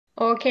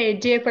Okay,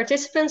 dear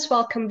participants,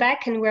 welcome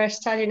back, and we're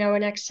starting our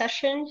next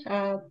session.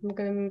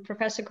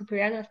 Professor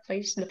Kupriyanov,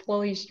 please, the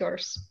floor is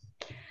yours.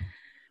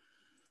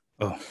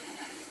 Oh.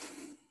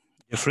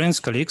 Dear friends,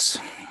 colleagues,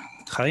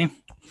 hi,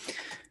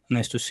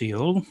 nice to see you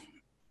all.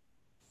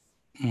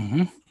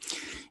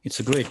 It's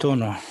a great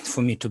honor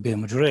for me to be a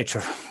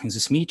moderator in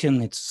this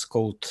meeting. It's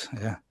called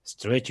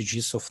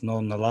Strategies of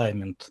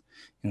Non-Alignment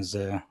in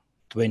the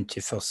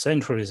 21st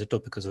century. The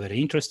topic is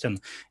very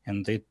interesting,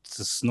 and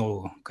it's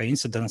no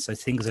coincidence, I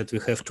think, that we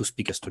have two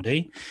speakers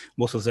today.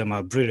 Both of them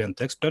are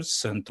brilliant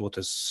experts, and what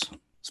is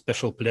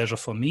special pleasure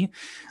for me,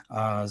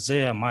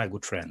 they are my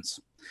good friends.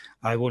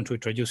 I want to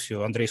introduce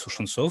you Andrey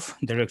Sushentsov,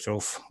 Director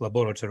of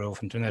Laboratory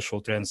of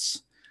International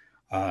Trends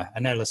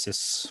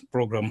Analysis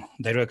Program,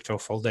 Director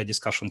of Valdai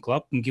Discussion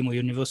Club, MGIMO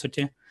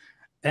University,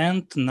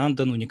 and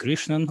Nandan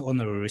Unnikrishan,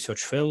 Honorary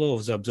Research Fellow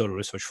of the Observer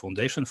Research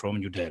Foundation from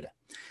New-Deli.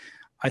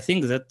 I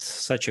think that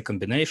such a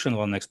combination,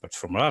 one expert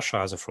from Russia,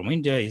 other from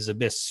India, is the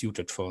best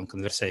suited for a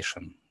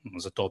conversation on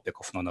the topic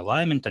of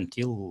non-alignment.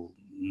 Until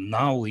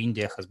now,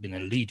 India has been a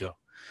leader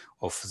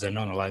of the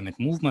non-alignment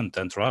movement,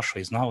 and Russia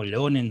is now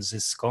learning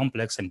this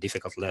complex and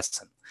difficult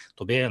lesson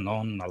to be a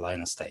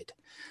non-aligned state.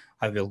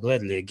 I will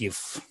gladly give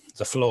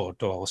the floor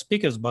to our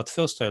speakers, but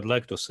first I'd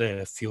like to say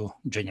a few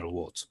general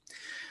words.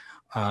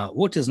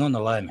 What is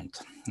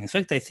non-alignment? In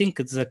fact, I think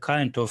it's a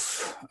kind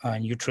of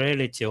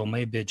neutrality, or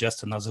maybe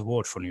just another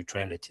word for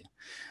neutrality.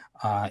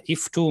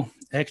 If two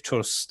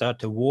actors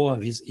start a war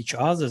with each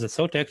other, the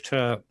third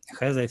actor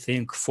has, I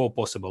think, four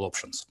possible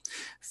options.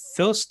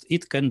 First,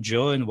 it can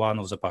join one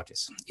of the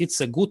parties. It's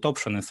a good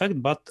option, in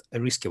fact, but a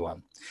risky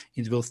one.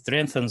 It will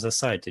strengthen the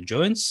side it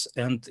joins,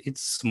 and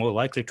it's more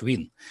likely to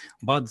win.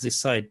 But the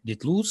side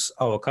did lose,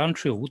 our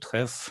country would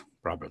have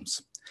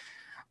problems.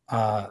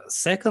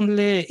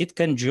 Secondly, it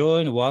can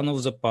join one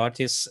of the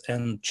parties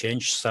and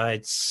change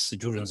sides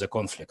during the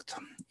conflict.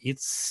 It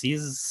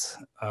sees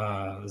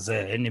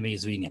the enemy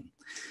is winning.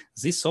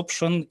 This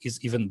option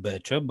is even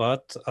better,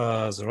 but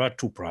there are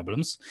two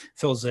problems.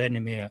 First, the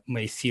enemy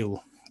may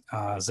feel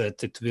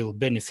that it will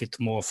benefit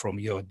more from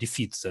your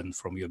defeat than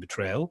from your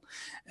betrayal.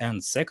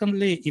 And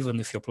secondly, even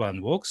if your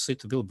plan works,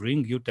 it will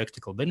bring you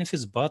tactical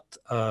benefits, but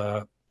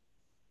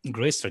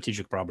great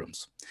strategic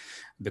problems,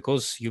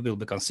 because you will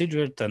be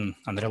considered an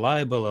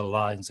unreliable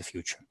ally in the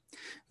future.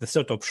 The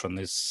third option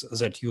is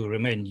that you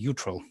remain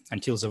neutral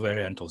until the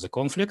very end of the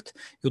conflict.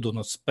 You do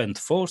not spend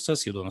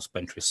forces, you do not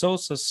spend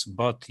resources,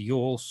 but you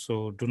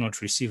also do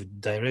not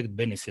receive direct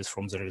benefits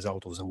from the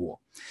result of the war.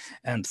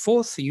 And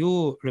fourth,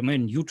 you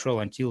remain neutral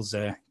until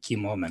the key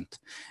moment.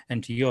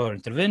 And your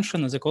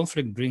intervention in the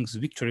conflict brings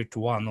victory to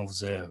one of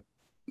the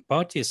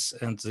parties,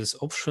 and this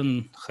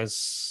option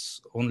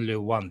has only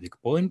one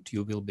weak point: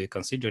 you will be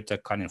considered a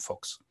cunning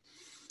fox,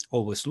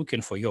 always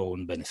looking for your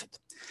own benefit.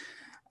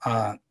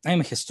 I'm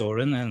a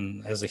historian,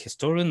 and as a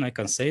historian, I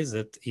can say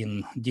that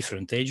in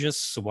different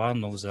ages,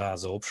 one of the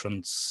other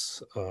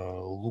options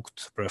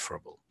looked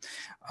preferable.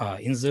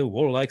 In the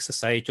warlike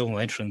society of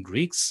ancient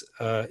Greece,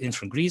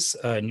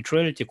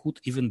 neutrality could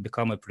even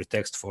become a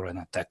pretext for an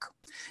attack.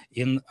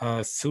 In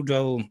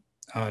feudal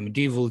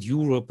medieval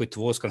Europe, it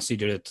was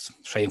considered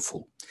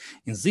shameful.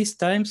 In these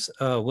times,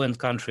 when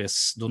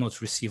countries do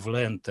not receive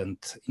land and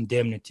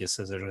indemnities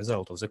as a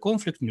result of the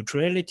conflict,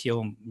 neutrality,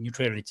 or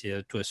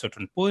neutrality to a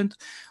certain point,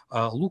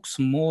 looks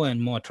more and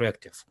more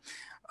attractive.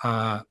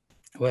 Good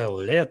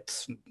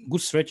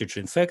strategy,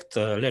 in fact,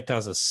 let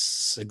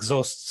others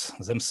exhaust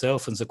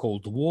themselves in the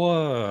Cold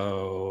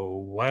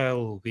War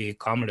while we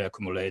calmly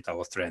accumulate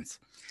our strength.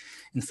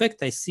 In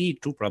fact, I see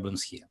two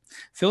problems here.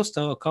 First,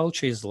 our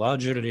culture is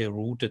largely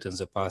rooted in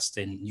the past,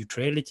 and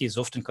neutrality is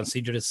often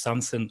considered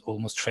something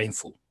almost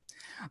shameful.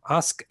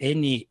 Ask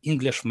any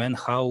Englishman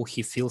how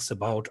he feels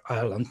about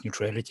Ireland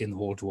neutrality in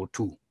World War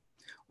II,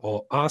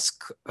 or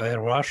ask a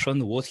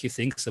Russian what he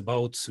thinks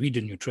about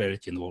Sweden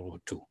neutrality in World War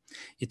II.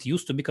 It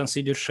used to be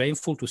considered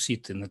shameful to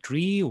sit in a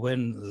tree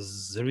when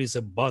there is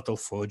a battle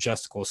for a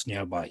just cause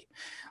nearby.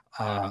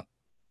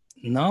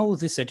 Now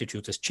this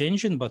attitude is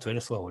changing, but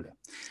very slowly.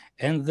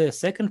 And the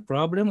second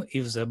problem,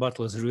 if the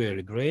battle is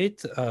really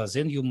great,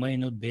 then you may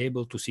not be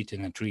able to sit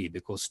in a tree,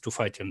 because two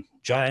fighting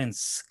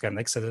giants can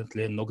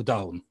accidentally knock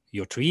down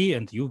your tree,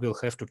 and you will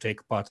have to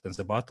take part in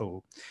the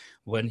battle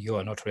when you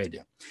are not ready.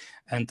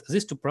 And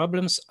these two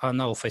problems are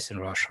now facing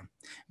Russia,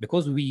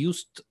 because we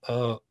used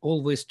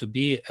always to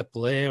be a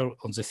player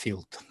on the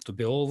field, to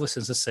be always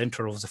in the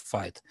center of the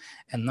fight.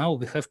 And now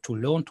we have to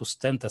learn to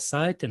stand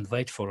aside and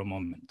wait for a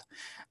moment.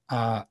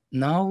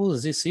 Now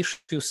this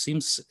issue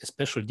seems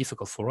especially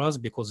difficult for us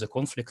because the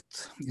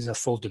conflict is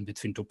unfolding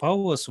between two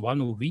powers, one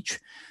of which,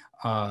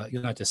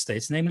 United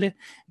States namely,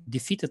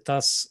 defeated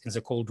us in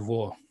the Cold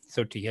War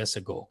 30 years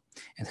ago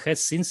and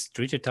has since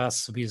treated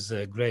us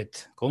with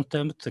great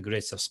contempt,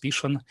 great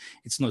suspicion.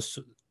 It's not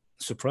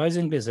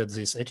surprisingly that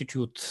this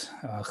attitude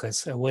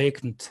has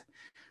awakened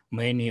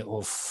many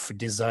of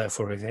desire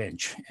for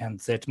revenge, and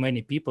that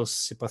many people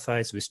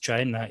sympathize with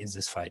China in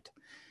this fight.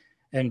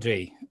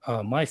 Andrey,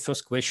 my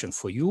first question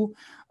for you,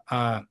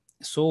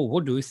 So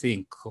what do you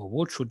think?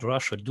 What should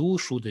Russia do?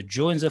 Should it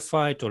join the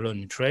fight or learn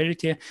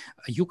neutrality?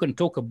 You can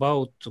talk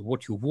about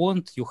what you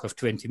want. You have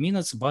 20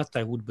 minutes, but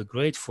I would be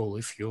grateful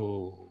if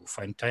you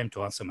find time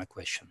to answer my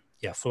question.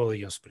 Yeah, floor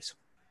yours, please.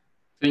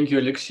 Thank you,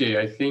 Alexey.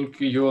 I think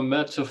your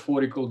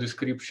metaphorical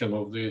description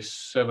of the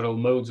several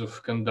modes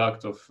of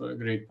conduct of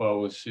great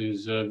powers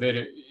is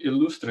very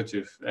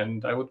illustrative.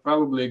 And I would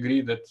probably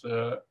agree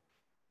that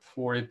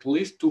for at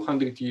least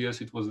 200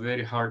 years, it was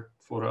very hard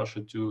for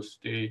Russia to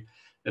stay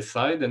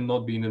aside and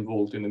not being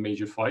involved in a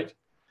major fight.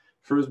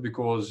 First,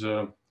 because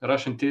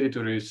Russian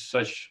territory is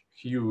such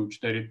huge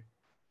that it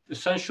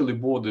essentially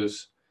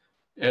borders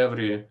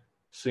every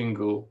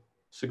single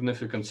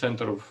significant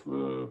center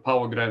of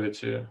power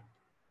gravity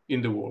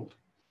in the world.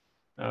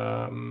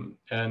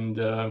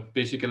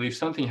 Basically, if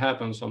something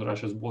happens on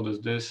Russia's borders,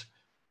 this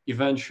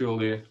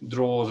eventually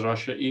draws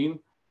Russia in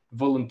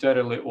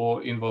voluntarily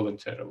or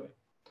involuntarily.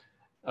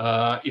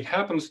 It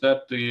happens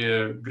that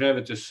the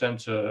gravity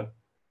center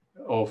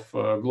of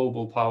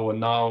global power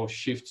now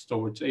shifts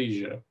towards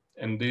Asia,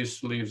 and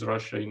this leaves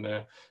Russia in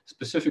a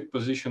specific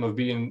position of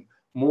being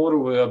more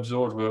of an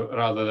observer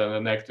rather than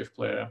an active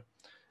player.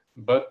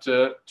 But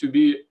to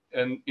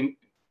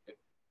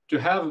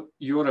have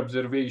your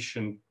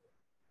observation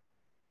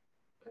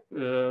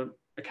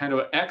kind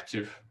of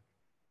active,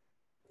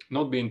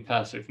 not being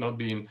passive, not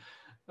being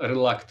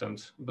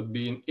reluctant, but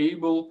being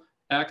able,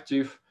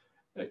 active,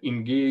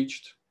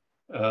 engaged,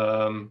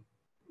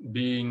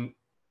 being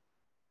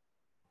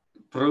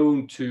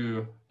prone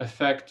to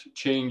affect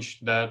change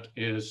that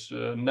is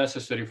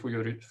necessary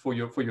for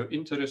your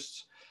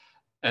interests,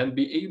 and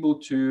be able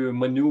to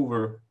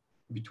maneuver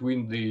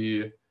between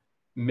the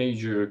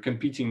major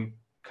competing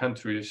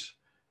countries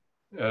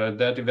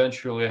that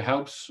eventually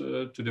helps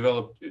to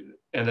develop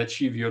and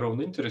achieve your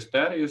own interest.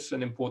 That is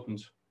an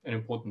important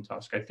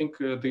task. I think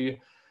the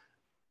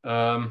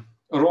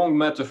wrong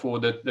metaphor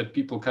that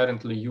people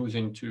currently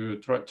using to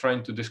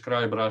trying to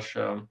describe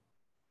Russia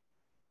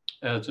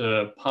as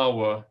a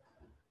power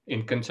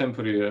in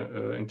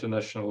contemporary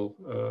international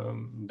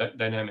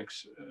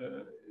dynamics,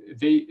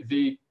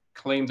 they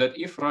claim that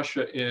if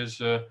Russia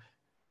is,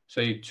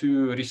 say,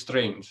 too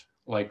restrained,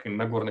 like in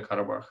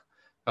Nagorno-Karabakh,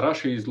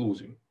 Russia is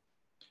losing.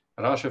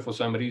 Russia, for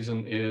some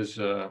reason, is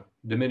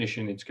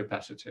diminishing its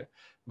capacity.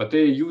 But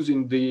they're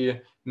using the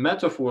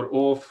metaphor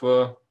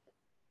of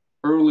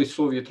early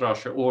Soviet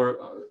Russia or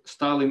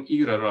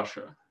Stalin-era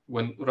Russia,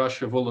 when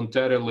Russia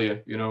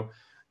voluntarily,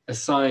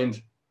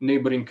 assigned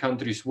neighboring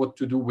countries what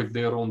to do with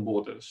their own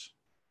borders.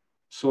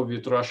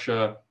 Soviet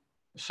Russia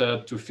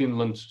said to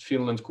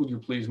Finland, could you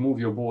please move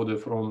your border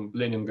from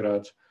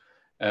Leningrad?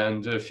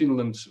 And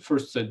Finland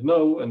first said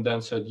no, and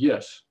then said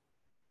yes.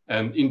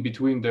 And in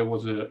between, there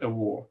was a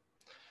war.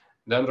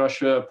 Then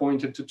Russia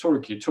pointed to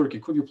Turkey. Turkey,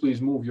 could you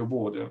please move your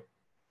border?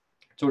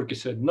 Turkey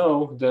said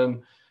no.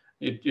 Then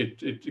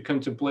it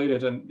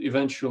contemplated, and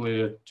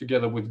eventually,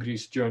 together with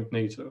Greece, joined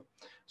NATO.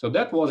 So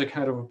that was a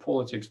kind of a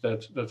politics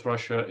that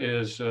Russia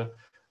is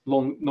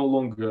no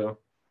longer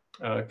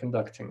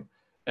conducting.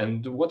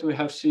 And what we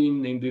have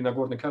seen in the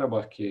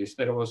Nagorno-Karabakh case,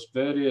 there was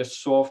very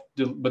soft,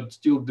 but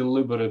still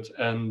deliberate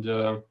and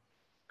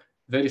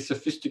very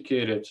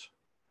sophisticated,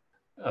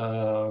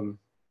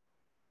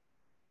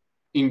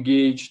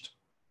 engaged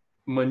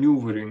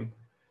maneuvering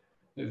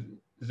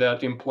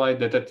that implied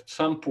that at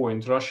some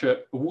point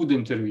Russia would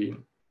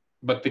intervene.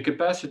 But the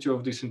capacity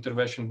of this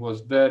intervention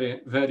was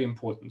very, very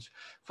important.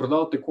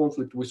 Throughout the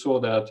conflict, we saw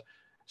that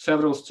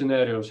several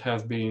scenarios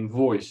have been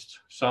voiced,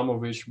 some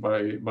of which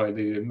by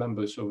the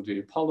members of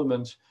the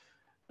parliament.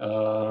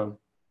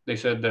 They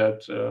said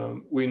that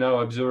we now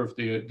observe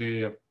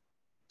the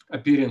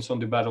appearance on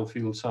the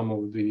battlefield, some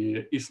of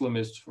the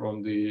Islamists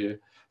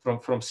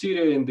from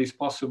Syria, and this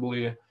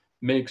possibly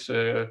makes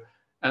an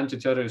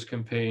anti-terrorist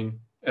campaign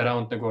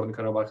around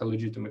Nagorno-Karabakh a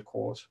legitimate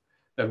cause.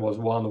 That was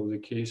one of the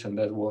case, and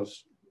that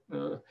was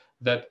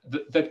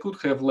that could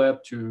have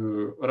led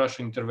to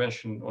Russian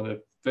intervention on a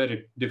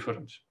very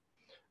different,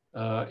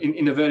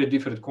 in a very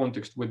different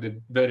context with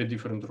a very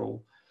different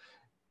role.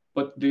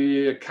 But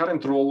the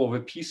current role of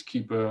a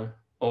peacekeeper,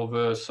 of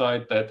a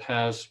side that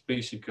has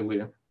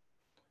basically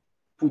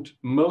put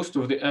most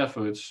of the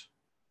efforts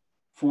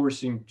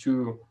forcing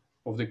two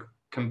of the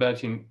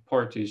combating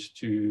parties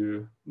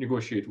to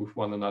negotiate with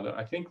one another,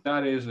 I think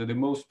that is the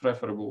most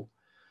preferable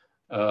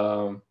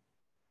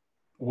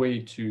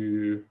way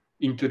to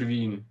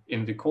intervene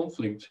in the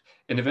conflict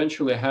and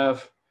eventually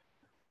have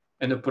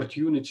an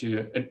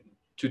opportunity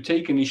to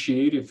take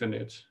initiative in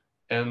it.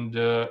 And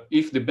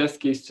if the best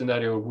case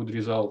scenario would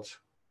result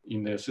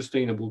in a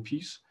sustainable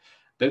peace,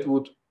 that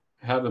would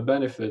have a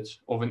benefit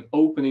of an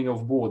opening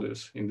of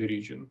borders in the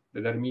region,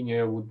 that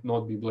Armenia would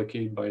not be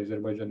blockaded by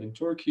Azerbaijan and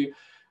Turkey.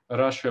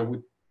 Russia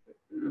would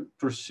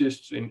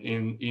persist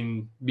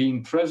in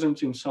being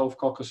present in South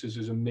Caucasus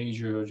as a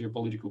major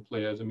geopolitical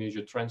player, as a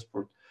major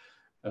transport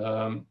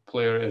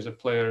player, as a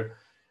player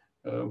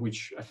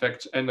which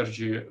affects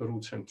energy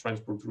routes and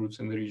transport routes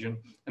in the region.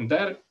 And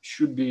that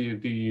should be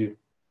the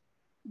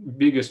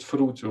biggest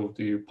fruit of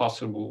the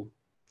possible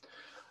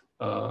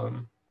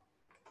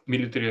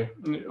military,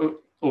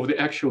 of the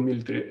actual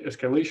military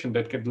escalation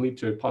that can lead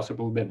to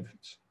possible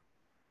benefits.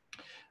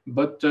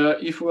 But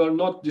if we are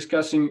not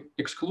discussing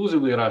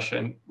exclusively Russia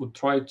and would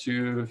try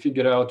to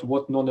figure out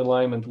what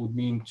non-alignment would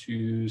mean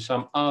to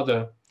some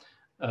other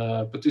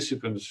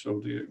participants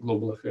of the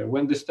global affair, we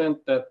understand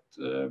that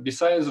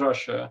besides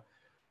Russia,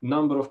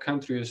 number of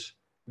countries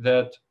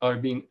that are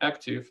being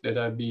active, that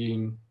are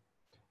being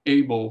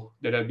able,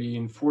 that are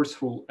being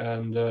forceful,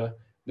 and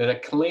that are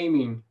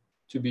claiming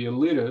to be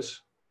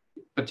leaders,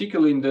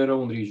 particularly in their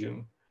own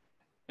region,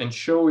 and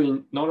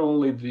showing not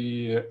only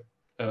the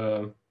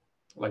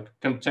like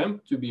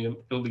contempt to be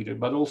a leader,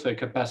 but also a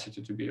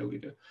capacity to be a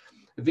leader.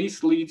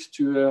 This leads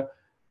to a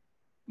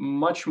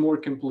much more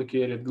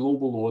complicated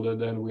global order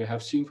than we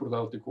have seen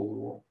throughout the Cold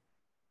War.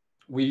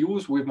 We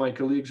use, with my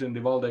colleagues in the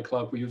Valdai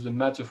Club, we use the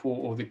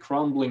metaphor of the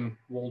crumbling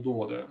world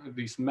order.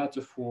 This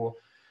metaphor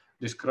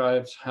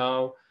describes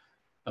how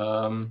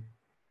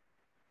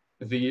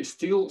the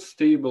still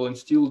stable and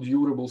still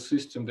durable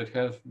system that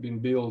has been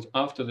built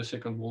after the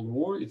Second World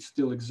War, it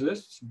still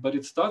exists, but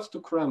it starts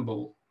to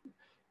crumble.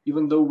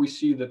 Even though we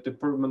see that the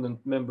permanent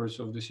members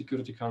of the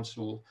Security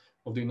Council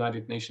of the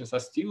United Nations are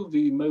still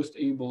the most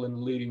able and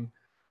leading,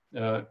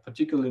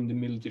 particularly in the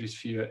military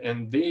sphere,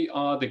 and they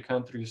are the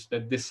countries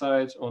that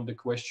decide on the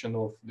question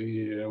of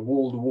the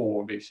World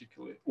War,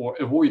 basically, or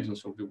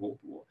avoidance of the World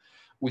War.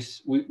 We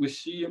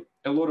see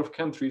a lot of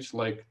countries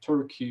like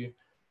Turkey,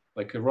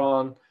 like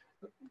Iran,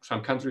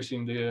 some countries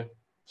in the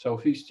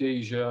Southeast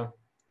Asia,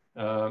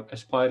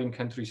 aspiring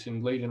countries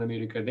in Latin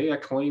America, they are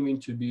claiming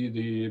to be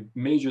the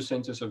major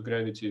centers of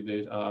gravity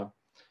that are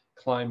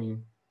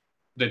climbing,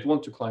 that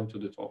want to climb to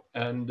the top.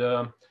 And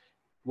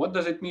what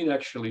does it mean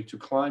actually to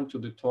climb to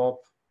the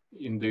top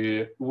in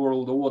the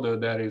world order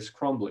that is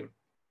crumbling?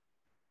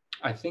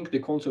 I think the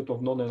concept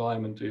of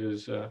non-alignment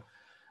is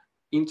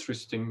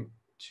interesting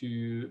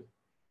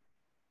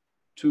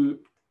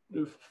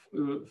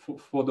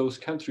for those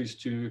countries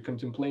to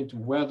contemplate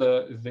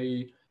whether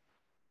they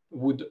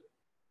would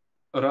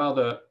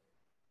rather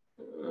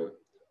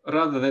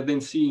than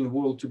seeing the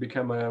world to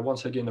become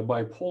once again a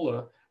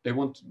bipolar, they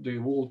want the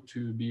world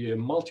to be a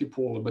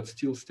multipolar but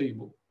still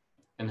stable.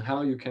 And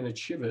how you can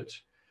achieve it?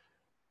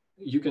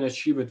 You can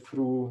achieve it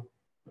through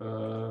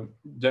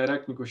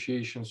direct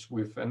negotiations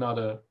with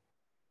another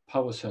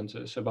power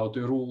centers about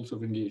the rules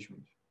of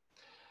engagement.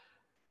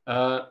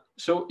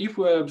 So if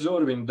we're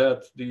observing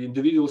that the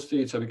individual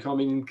states are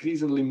becoming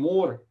increasingly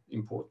more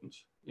important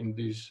in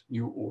this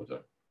new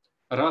order,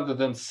 rather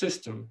than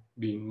system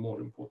being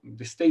more important,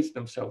 the states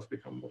themselves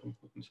become more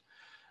important.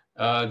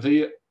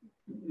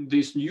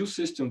 This new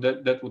system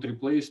that would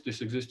replace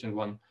this existing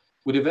one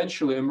would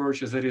eventually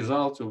emerge as a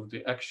result of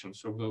the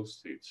actions of those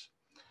states.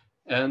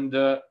 And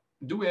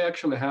do we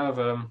actually have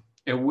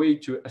a way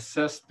to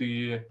assess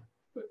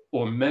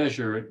or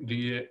measure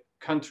the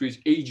country's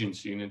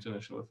agency in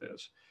international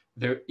affairs,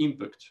 their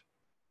impact?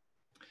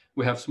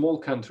 We have small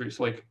countries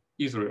like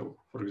Israel,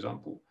 for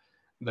example,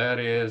 that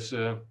is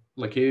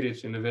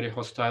located in a very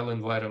hostile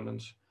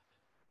environment,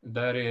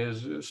 that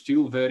is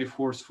still very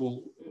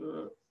forceful,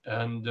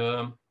 and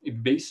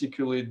it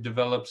basically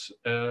develops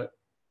a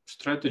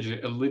strategy,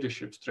 a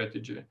leadership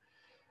strategy,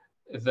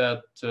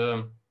 that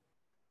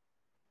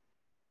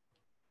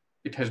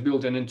it has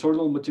built an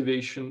internal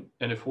motivation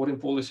and a foreign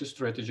policy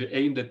strategy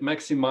aimed at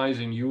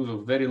maximizing use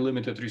of very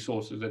limited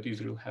resources that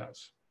Israel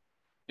has.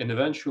 And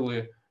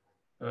eventually,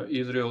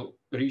 Israel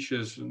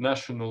reaches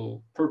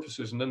national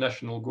purposes and the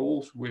national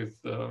goals with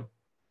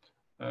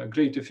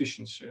great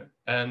efficiency.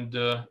 And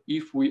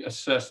if we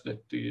assess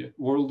that the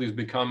world is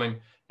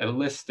becoming a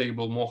less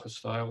stable, more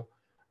hostile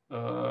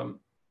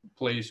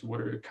place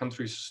where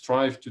countries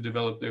strive to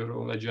develop their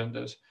own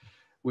agendas,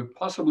 we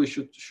possibly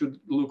should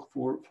look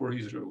for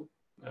Israel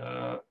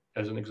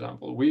as an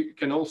example. We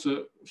can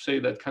also say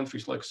that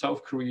countries like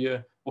South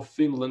Korea or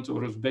Finland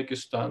or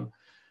Uzbekistan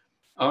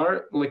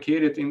are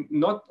located in,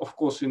 not of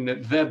course in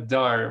that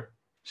dire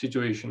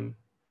situation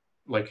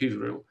like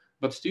Israel,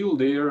 but still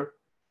their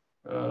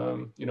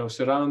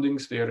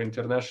surroundings, their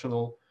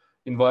international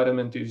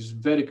environment is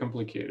very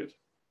complicated,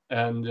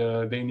 and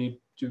they need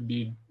to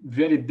be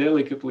very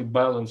delicately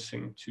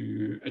balancing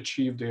to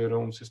achieve their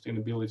own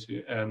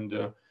sustainability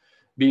and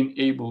being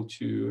able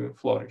to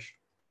flourish.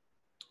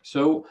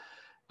 So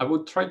I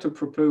would try to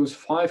propose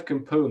 5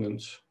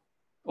 components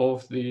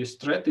of the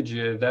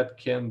strategy that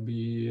can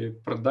be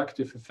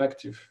productive,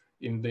 effective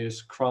in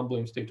this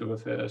crumbling state of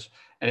affairs.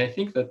 And I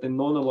think that the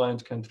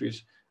non-aligned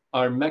countries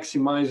are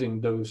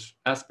maximizing those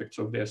aspects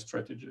of their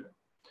strategy.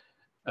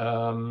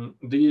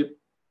 The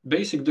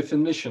basic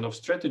definition of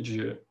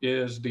strategy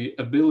is the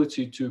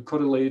ability to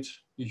correlate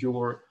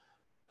your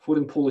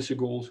foreign policy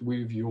goals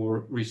with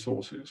your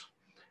resources.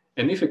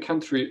 And if a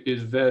country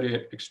is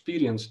very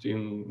experienced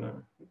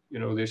in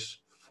this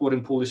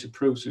foreign policy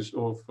process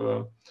of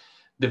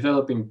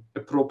developing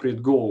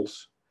appropriate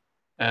goals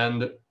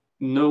and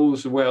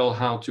knows well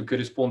how to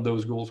correspond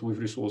those goals with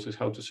resources,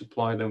 how to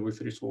supply them with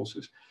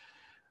resources,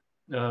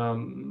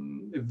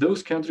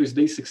 those countries,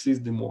 they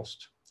succeed the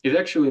most. It's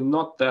actually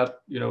not that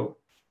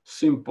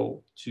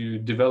simple to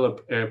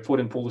develop a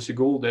foreign policy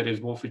goal that is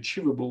both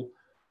achievable,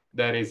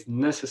 that is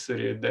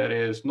necessary, that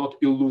is not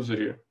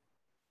illusory,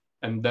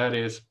 and that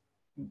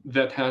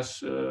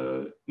has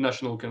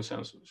national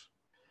consensus.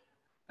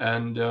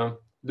 And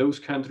those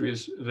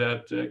countries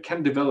that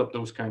can develop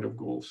those kind of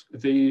goals,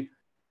 they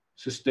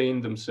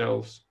sustain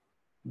themselves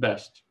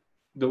best.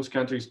 Those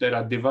countries that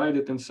are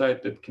divided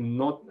inside, that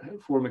cannot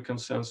form a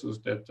consensus,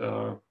 that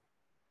are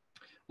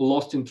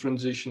lost in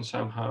transition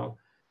somehow,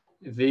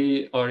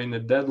 they are in a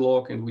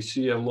deadlock, and we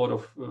see a lot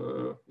of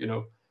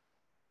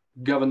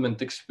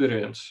government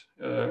experience.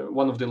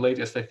 One of the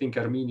latest, I think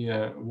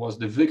Armenia was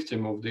the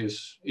victim of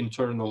this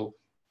internal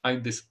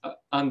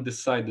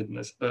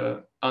undecidedness,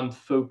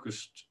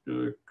 unfocused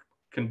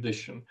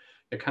condition.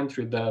 A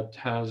country that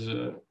has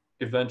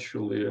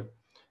eventually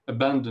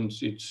abandoned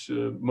its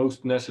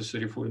most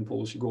necessary foreign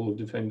policy goal of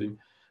defending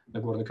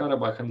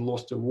Nagorno-Karabakh and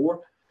lost a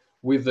war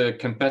with a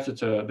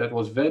competitor that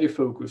was very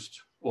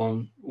focused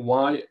on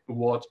why,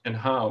 what, and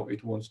how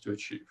it wants to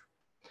achieve.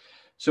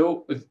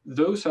 So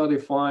those are the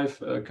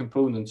 5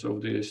 components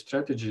of the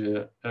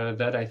strategy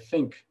that I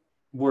think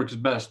works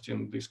best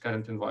in this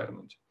current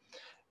environment.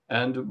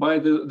 And by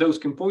those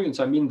components,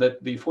 I mean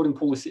that the foreign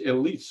policy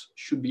elites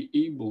should be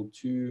able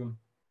to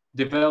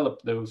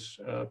develop those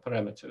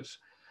parameters.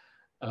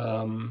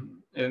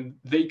 And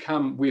they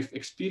come with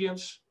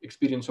experience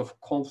of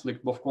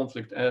conflict, both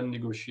conflict and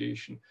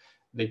negotiation.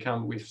 They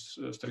come with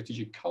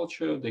strategic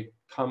culture. They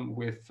come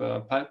with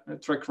a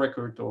track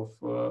record of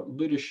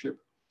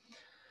leadership.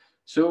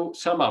 So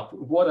sum up,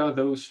 what are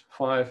those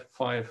five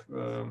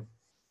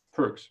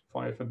perks,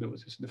 5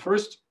 abilities? The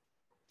first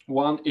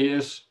one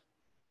is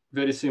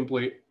very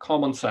simply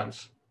common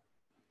sense.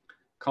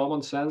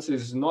 Common sense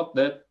is not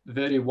that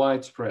very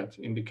widespread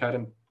in the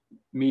current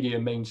media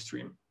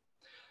mainstream.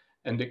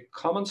 And the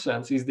common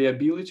sense is the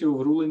ability of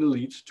ruling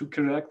elites to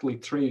correctly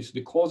trace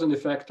the cause and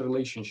effect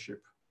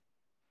relationship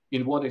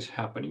in what is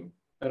happening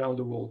around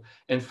the world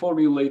and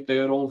formulate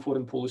their own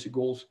foreign policy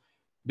goals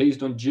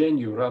based on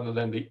genuine rather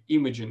than the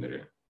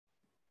imaginary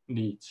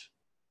needs.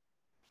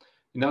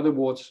 In other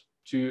words,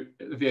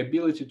 the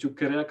ability to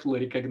correctly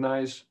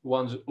recognize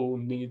one's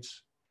own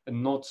needs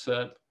and not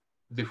set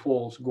the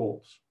false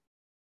goals.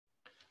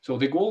 So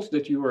the goals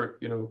that you are,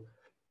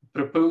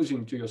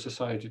 proposing to your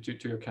society,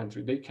 to your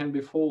country, they can be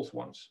false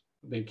ones.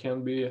 They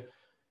can be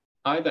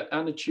either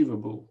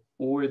unachievable,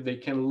 or they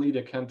can lead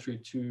a country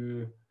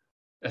to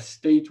a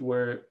state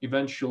where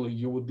eventually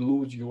you would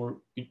lose your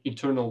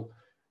internal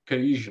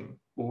cohesion,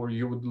 or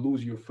you would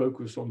lose your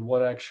focus on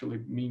what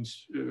actually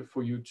means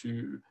for you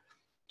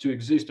to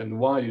exist and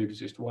why you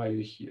exist, why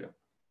you're here.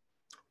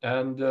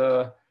 And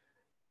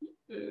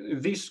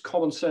this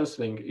common sense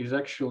thing is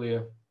actually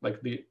like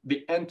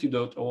the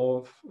antidote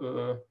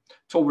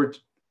toward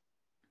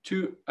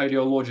too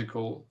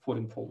ideological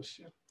foreign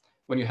policy.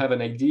 When you have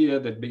an idea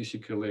that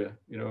basically,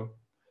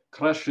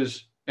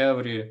 crushes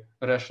every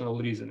rational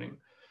reasoning.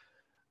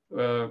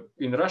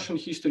 In Russian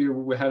history,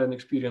 we had an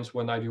experience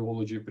when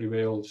ideology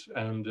prevailed,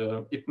 and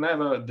it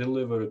never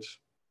delivered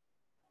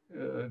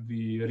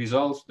the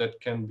results that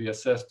can be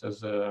assessed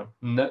as a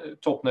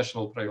top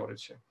national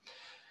priority.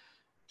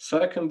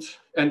 Second,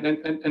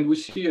 and we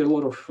see a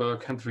lot of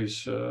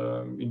countries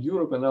in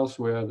Europe and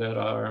elsewhere that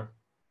are,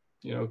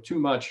 too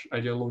much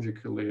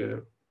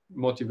ideologically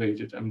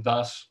motivated and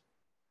thus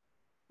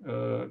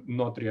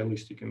not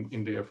realistic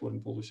in their foreign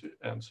policy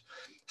ends.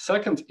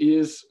 Second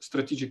is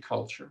strategic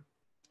culture.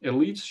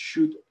 Elites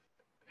should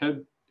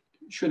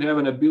have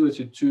an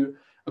ability to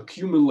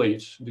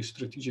accumulate the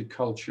strategic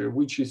culture,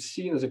 which is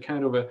seen as a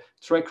kind of a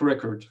track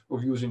record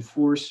of using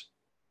force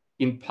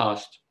in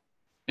past,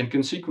 and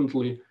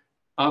consequently,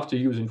 after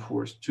using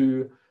force,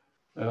 to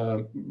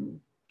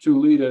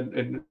lead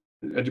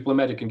a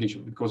diplomatic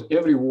engagement, because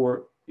every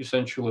war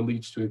essentially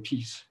leads to a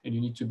peace, and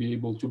you need to be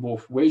able to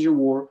both wage a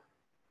war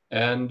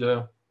and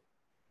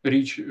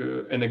reach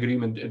an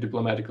agreement, a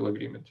diplomatic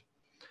agreement.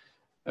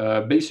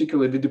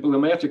 Basically, the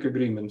diplomatic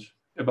agreement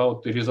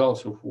about the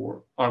results of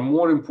war are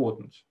more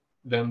important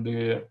than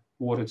the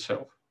war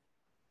itself.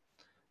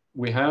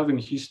 We have in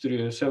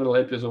history several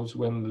episodes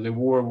when the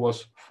war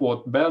was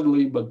fought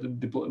badly, but the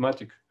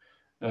diplomatic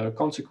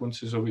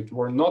consequences of it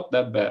were not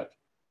that bad,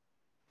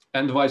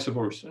 and vice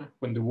versa,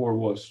 when the war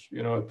was,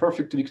 a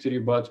perfect victory,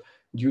 but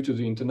due to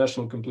the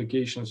international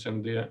complications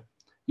and the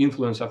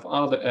influence of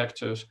other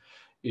actors,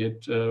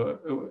 it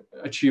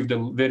achieved a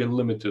very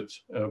limited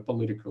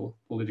political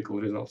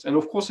results. And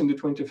of course, in the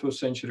 21st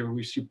century,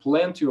 we see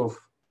plenty of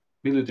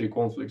military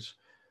conflicts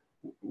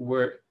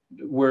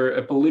where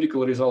a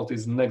political result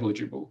is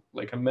negligible,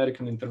 like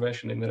American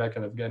intervention in Iraq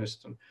and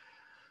Afghanistan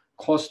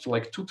cost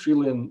like $2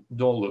 trillion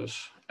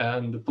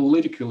and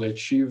politically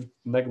achieved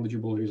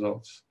negligible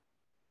results.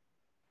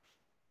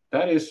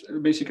 That is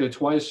basically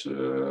twice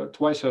a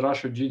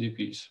Russia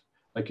GDPs.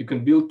 Like you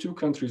can build 2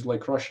 countries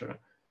like Russia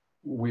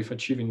with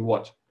achieving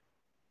what?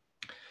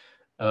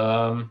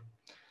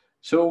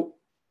 So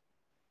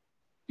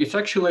it's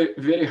actually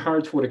very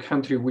hard for a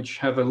country which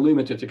have a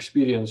limited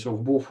experience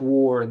of both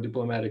war and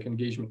diplomatic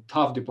engagement,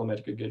 tough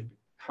diplomatic engagement,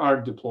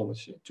 hard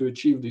diplomacy to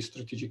achieve this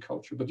strategic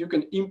culture. But you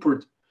can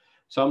import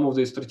some of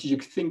the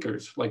strategic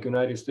thinkers, like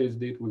United States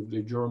did with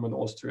the German,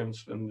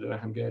 Austrians, and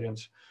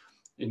Hungarians,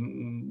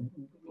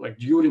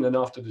 during and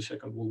after the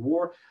Second World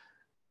War.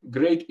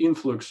 Great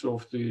influx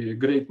of the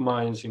great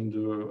minds in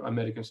the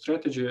American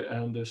strategy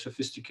and the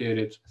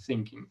sophisticated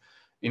thinking.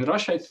 In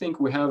Russia, I think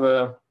we have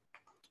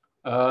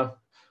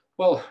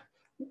well,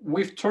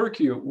 with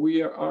Turkey,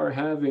 we are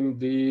having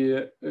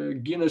the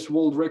Guinness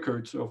World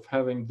Records of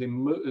having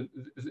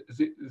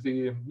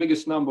the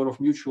biggest number of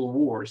mutual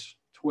wars,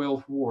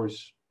 12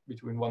 wars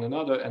between one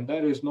another, and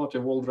that is not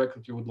a world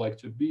record you would like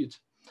to beat.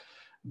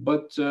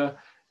 But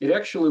it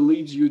actually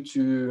leads you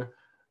to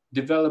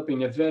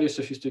developing a very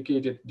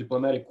sophisticated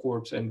diplomatic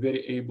corps and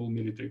very able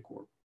military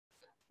corps.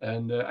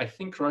 And I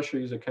think Russia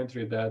is a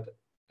country that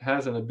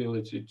has an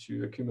ability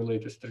to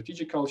accumulate a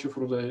strategic culture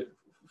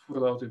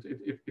throughout its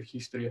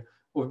history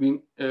of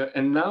being,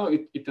 and now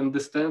it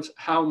understands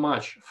how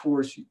much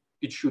force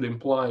it should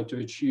imply to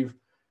achieve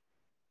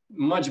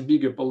much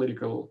bigger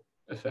political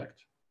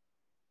effect.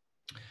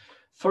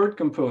 Third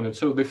component,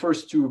 so the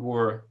first two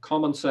were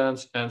common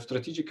sense and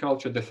strategic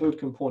culture. The third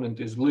component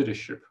is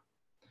leadership.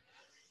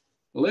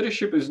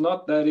 Leadership is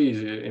not that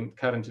easy in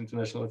current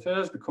international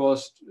affairs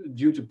because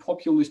due to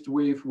populist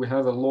wave, we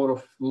have a lot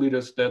of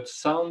leaders that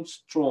sound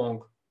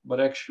strong, but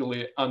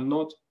actually are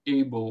not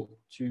able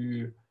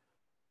to,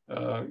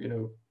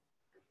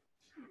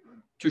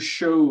 to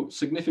show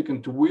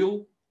significant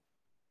will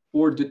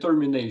or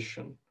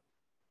determination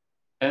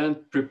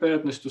and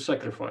preparedness to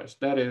sacrifice.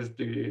 That is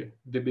the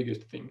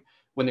biggest thing.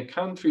 When a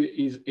country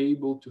is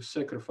able to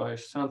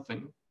sacrifice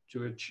something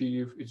to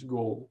achieve its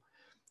goal,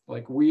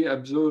 like we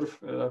observe,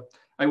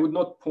 I would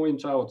not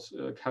point out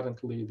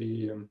currently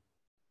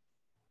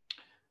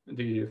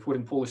the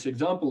foreign policy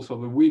examples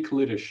of a weak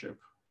leadership,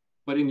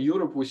 but in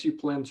Europe we see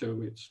plenty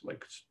of it,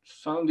 like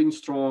sounding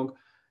strong,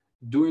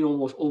 doing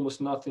almost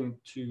nothing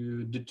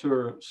to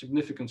deter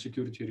significant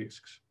security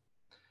risks.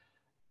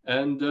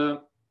 And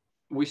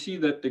we see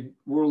that the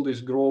world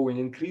is growing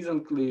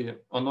increasingly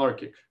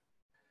anarchic.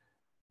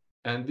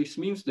 And this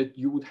means that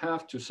you would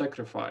have to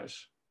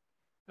sacrifice.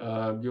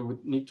 You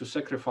would need to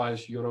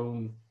sacrifice your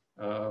own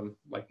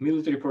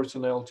military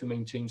personnel to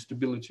maintain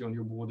stability on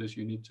your borders.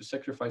 You need to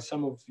sacrifice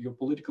some of your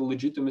political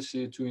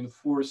legitimacy to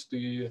enforce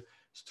the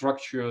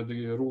structure,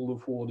 the rule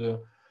of order,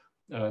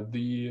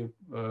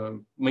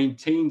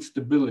 maintain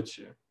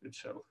stability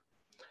itself.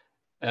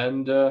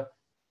 And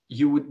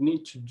you would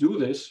need to do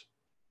this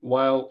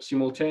while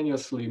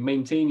simultaneously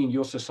maintaining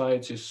your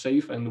society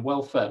safe and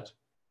well-fed.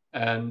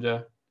 And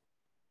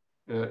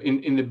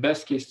in the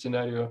best case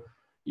scenario,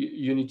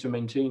 you need to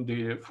maintain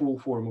the full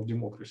form of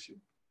democracy.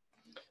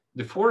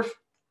 The fourth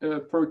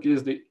perk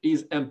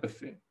is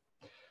empathy.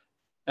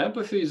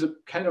 Empathy is a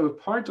kind of a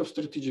part of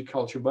strategic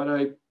culture, but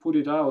I put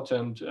it out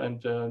and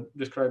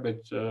describe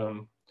it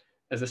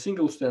as a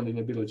single standing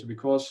ability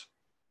because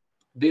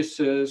this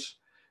is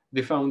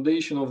the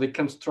foundation of the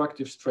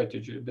constructive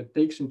strategy that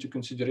takes into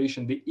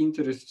consideration the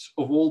interests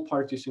of all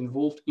parties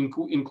involved,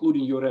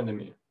 including your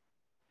enemy.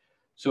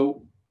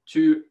 So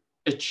to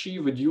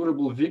achieve a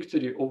durable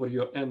victory over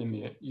your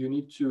enemy, you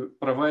need to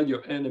provide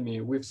your enemy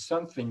with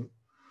something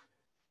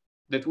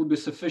that would be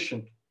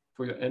sufficient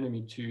for your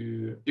enemy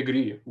to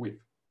agree with.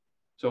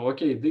 So,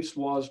 okay, this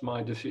was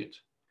my defeat,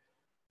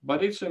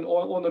 but it's an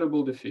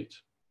honorable defeat.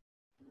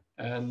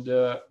 And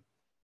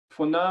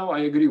for now, I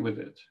agree with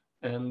it.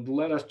 And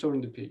let us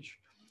turn the page.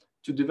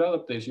 To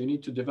develop this, you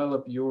need to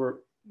develop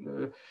your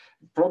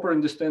proper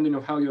understanding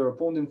of how your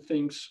opponent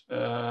thinks,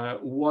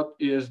 what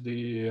is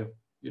the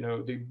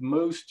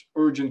most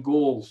urgent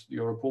goals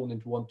your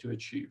opponent wants to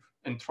achieve,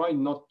 and try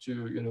not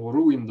to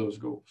ruin those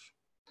goals.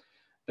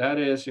 That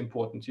is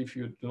important if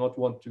you do not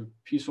want to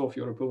piss off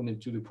your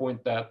opponent to the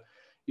point that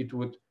it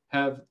would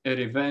have a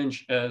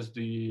revenge as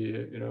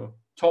the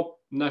top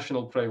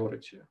national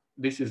priority.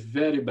 This is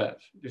very bad.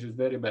 This is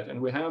very bad. And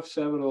we have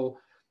several,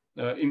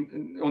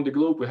 on the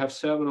globe, we have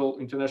several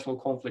international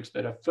conflicts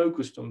that are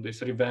focused on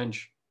this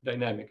revenge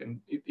dynamic.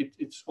 And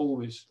it's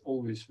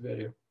always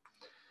very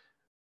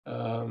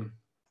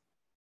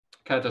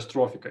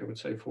catastrophic, I would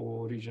say,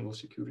 for regional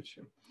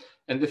security.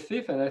 And the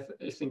fifth, and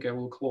I think I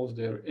will close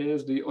there,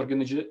 is the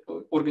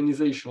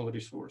organizational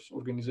resource.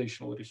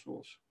 Organizational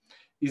resource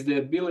is the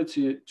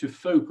ability to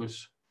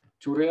focus,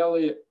 to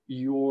rally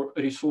your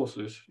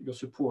resources, your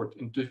support,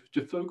 and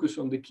to focus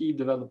on the key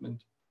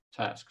development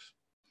tasks.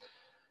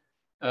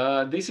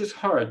 This is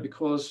hard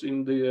because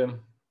in the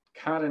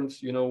current,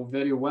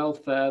 very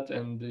well-fed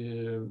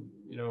and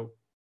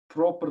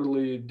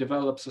properly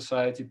developed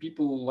society,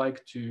 people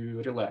like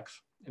to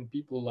relax. And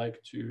people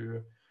like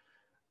to,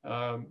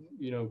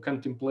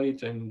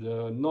 contemplate and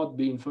not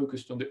being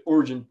focused on the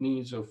urgent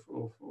needs of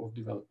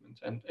development.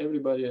 And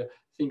everybody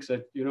thinks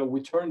that, we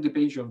turned the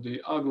page of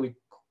the ugly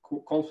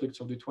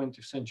conflicts of the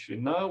 20th century.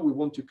 Now we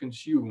want to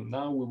consume.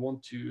 Now we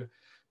want to,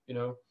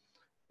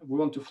 we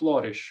want to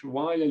flourish.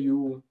 Why are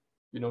you,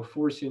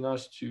 forcing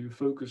us to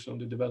focus on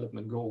the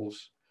development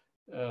goals?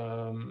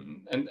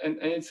 And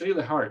it's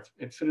really hard.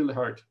 It's really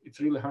hard.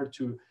 It's really hard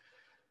to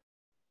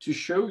to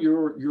show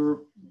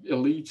your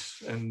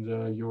elites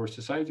and your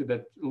society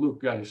that,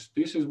 look, guys,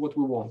 this is what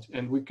we want,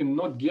 and we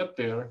cannot get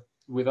there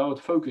without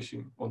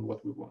focusing on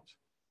what we want.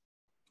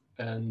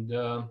 And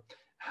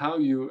how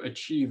you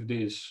achieve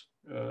this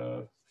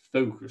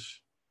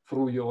focus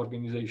through your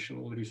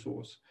organizational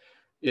resource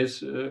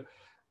is,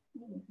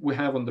 we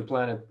have on the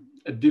planet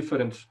a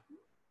different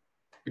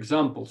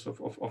examples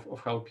of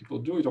how people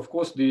do it. Of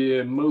course,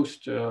 the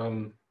most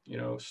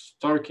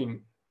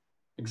starking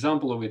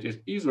example of it is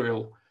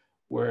Israel,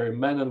 where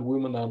men and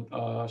women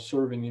are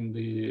serving in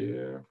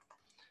the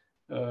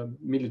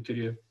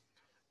military,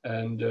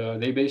 and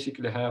they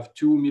basically have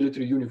two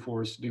military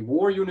uniforms: the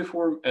war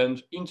uniform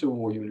and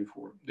interwar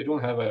uniform. They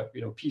don't have a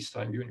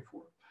peacetime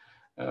uniform.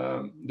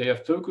 They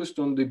are focused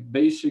on the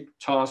basic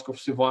task of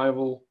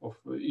survival of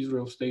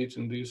Israel state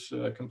in this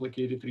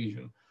complicated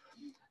region.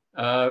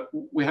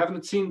 We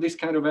haven't seen this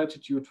kind of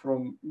attitude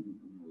from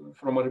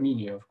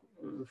Armenia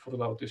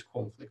throughout this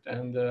conflict,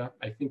 and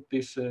I think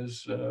this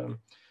is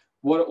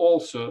what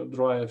also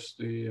drives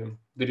the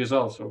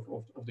results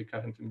of the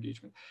current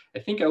engagement. I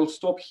think I'll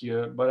stop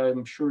here, but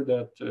I'm sure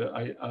that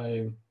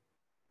I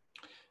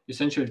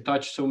essentially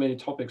touched so many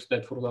topics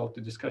that throughout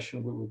the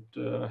discussion we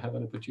would have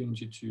an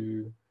opportunity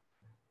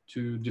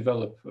to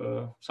develop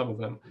some of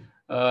them.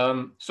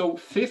 So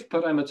 5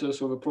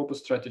 parameters of a proper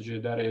strategy,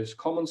 that is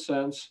common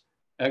sense,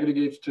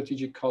 aggregate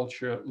strategic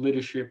culture,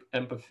 leadership,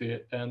 empathy,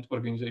 and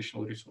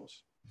organizational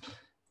resource.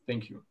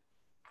 Thank you.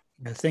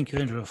 Thank you,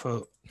 Andrew,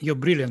 for your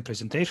brilliant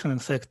presentation. In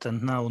fact,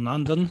 and now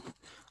Nandan,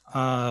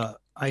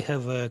 I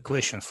have a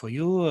question for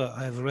you.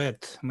 I've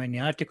read many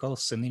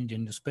articles in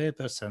Indian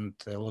newspapers and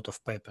a lot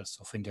of papers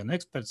of Indian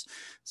experts.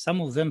 Some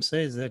of them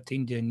say that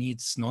India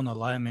needs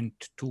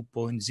non-alignment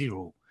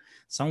 2.0.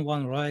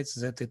 Someone writes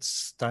that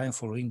it's time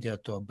for India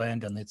to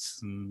abandon its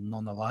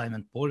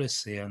non-alignment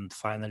policy and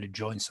finally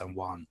join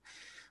someone.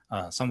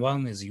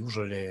 Someone is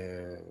usually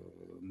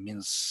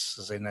means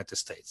the United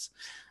States.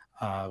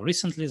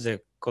 Recently, the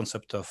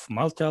concept of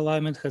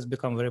multi-alignment has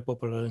become very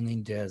popular in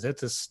India.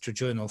 That is to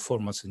join all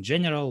formats in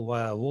general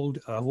while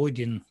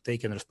avoiding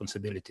taking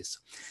responsibilities.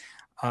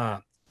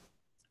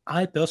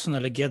 I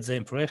personally get the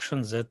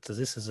impression that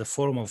this is a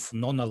form of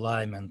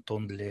non-alignment,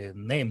 only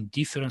named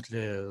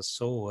differently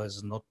so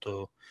as not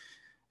to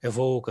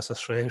evoke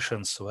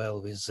associations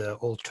well with the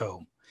old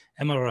term.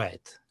 Am I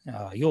right?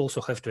 You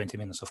also have 20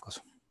 minutes, of course.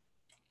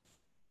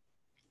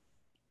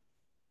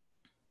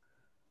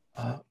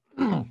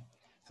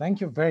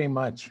 Thank you very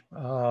much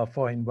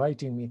for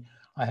inviting me.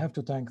 I have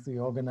to thank the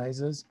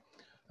organizers.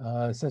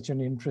 Such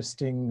an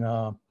interesting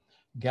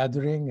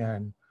gathering,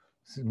 and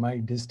my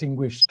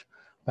distinguished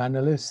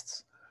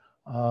panelists.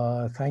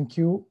 Thank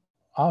you.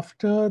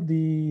 After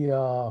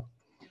the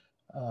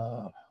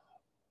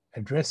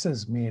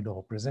addresses made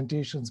or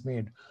presentations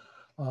made,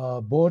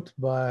 both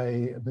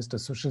by Mr.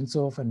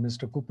 Sushentsov and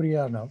Mr.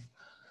 Kupriyanov,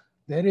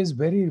 there is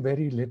very,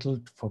 very little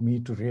for me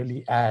to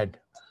really add.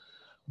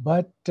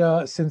 But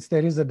since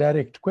there is a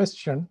direct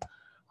question,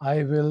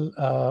 I will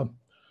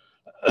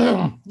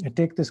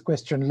take this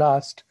question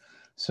last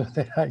so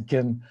that I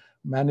can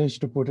manage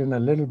to put in a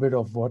little bit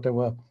of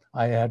whatever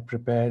I had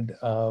prepared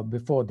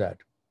before that.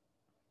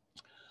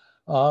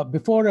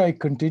 Before I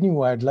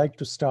continue, I'd like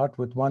to start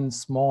with one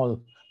small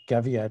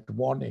caveat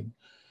warning,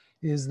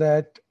 is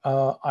that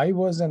I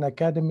was an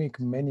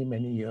academic many,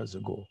 many years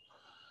ago.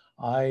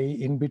 I,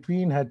 in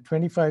between, had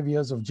 25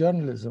 years of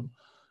journalism.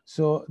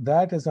 So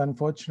that has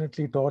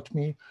unfortunately taught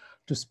me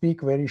to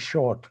speak very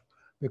short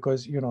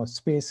because,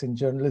 space in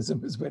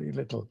journalism is very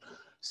little.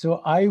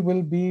 So I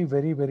will be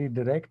very, very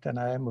direct, and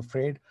I am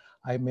afraid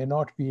I may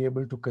not be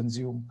able to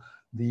consume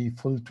the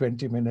full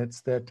 20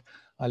 minutes that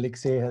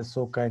Alexey has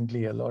so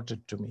kindly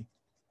allotted to me.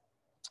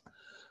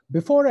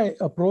 Before I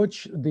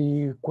approach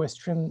the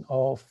question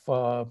of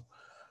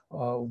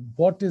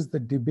what is the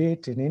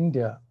debate in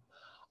India,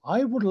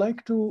 I would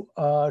like to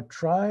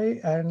try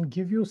and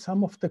give you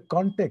some of the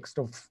context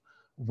of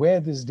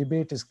where this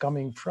debate is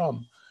coming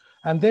from.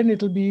 And then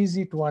it'll be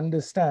easy to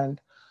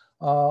understand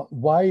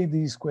why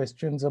these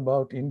questions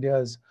about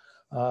India's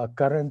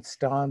current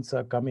stance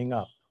are coming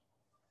up.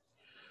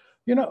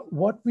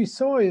 What we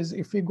saw is,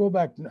 if we go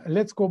back,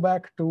 let's go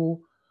back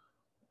to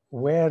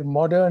where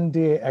modern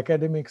day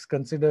academics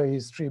consider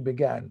history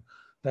began.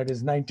 That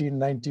is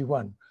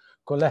 1991,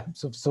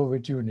 collapse of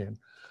Soviet Union.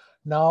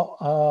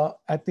 Now,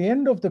 at the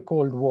end of the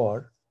Cold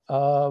War,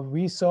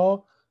 we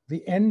saw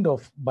the end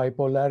of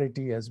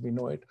bipolarity as we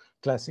know it,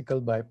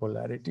 classical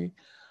bipolarity,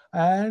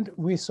 and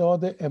we saw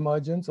the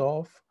emergence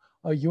of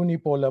a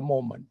unipolar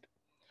moment.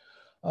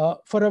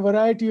 For a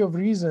variety of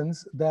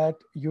reasons, that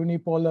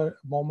unipolar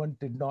moment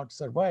did not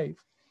survive,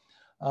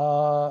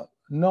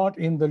 not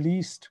in the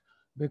least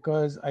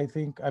because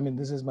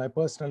this is my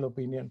personal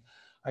opinion,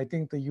 I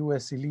think the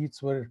US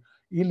elites were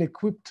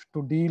ill-equipped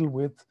to deal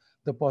with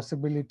the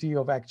possibility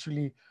of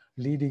actually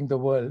leading the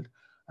world,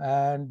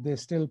 and they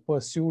still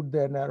pursued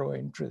their narrow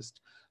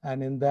interest.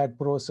 And in that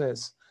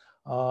process,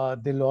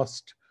 they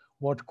lost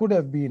what could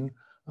have been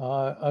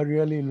a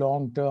really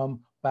long-term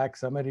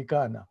Pax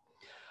Americana.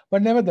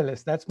 But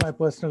nevertheless, that's my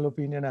personal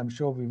opinion. I'm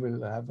sure we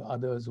will have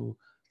others who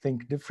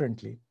think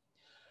differently.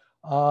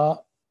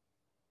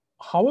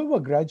 However,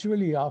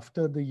 gradually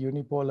after the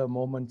unipolar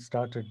moment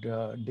started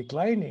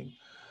declining,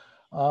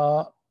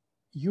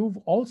 you've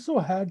also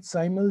had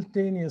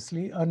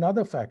simultaneously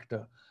another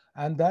factor,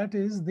 and that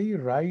is the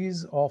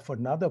rise of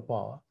another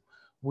power,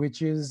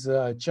 which is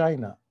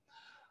China.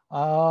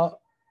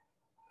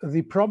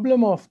 The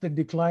problem of the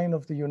decline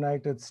of the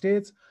United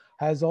States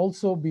has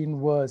also been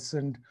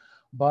worsened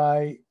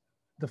by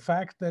the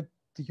fact that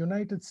the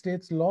United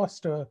States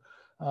lost a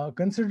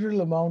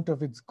considerable amount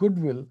of its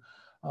goodwill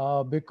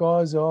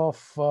because of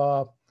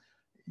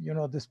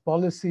this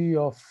policy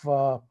of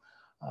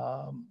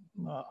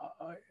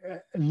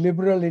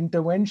liberal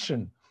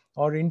intervention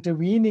or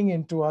intervening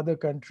into other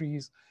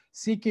countries,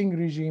 seeking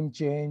regime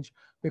change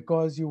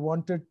because you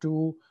wanted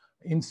to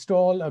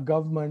install a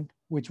government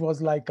which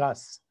was like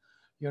us,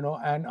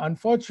 and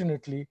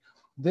unfortunately,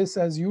 this,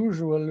 as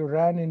usual,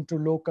 ran into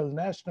local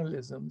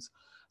nationalisms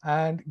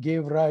and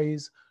gave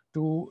rise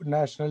to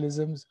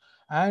nationalisms,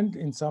 and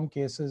in some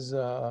cases,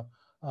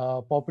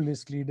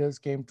 populist leaders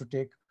came to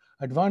take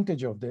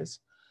advantage of this.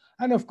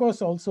 And of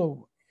course,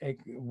 also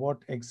what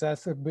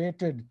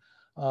exacerbated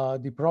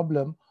the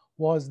problem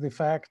was the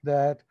fact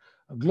that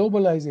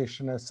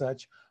globalization as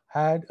such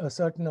had a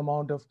certain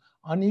amount of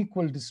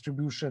unequal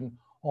distribution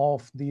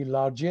of the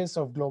largesse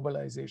of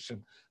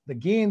globalization. The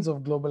gains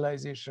of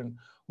globalization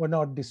were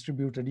not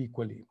distributed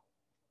equally.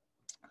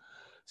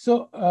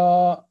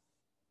 So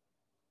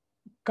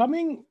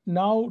coming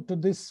now to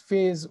this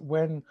phase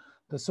when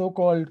the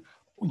so-called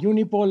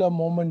unipolar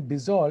moment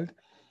dissolved,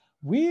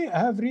 we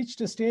have reached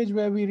a stage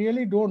where we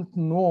really don't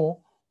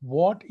know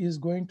what is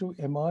going to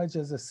emerge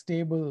as a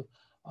stable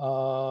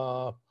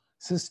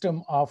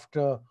system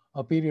after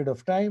a period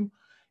of time.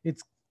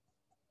 It's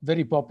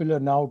very popular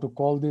now to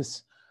call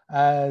this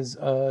as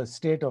a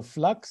state of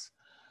flux.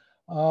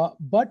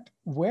 But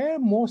where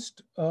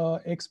most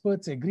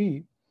experts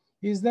agree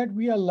is that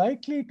we are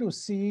likely to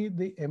see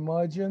the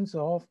emergence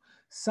of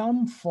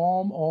some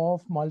form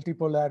of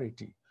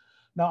multipolarity.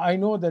 Now, I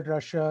know that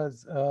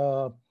Russia's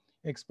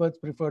experts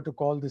prefer to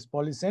call this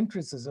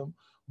polycentricism,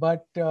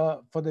 but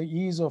for the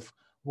ease of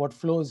what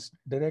flows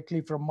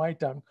directly from my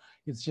tongue,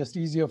 it's just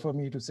easier for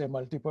me to say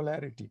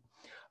multipolarity.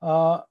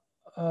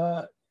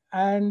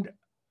 And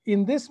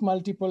in this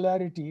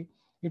multipolarity,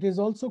 it is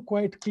also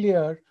quite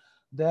clear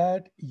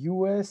that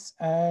US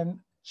and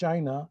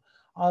China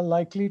are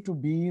likely to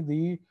be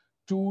the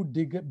two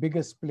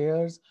biggest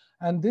players.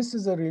 And this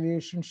is a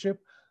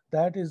relationship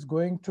that is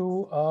going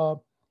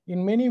to,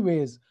 in many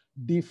ways,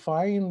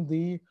 define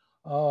the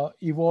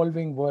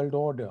evolving world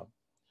order.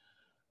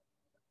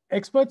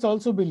 Experts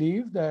also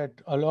believe that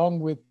along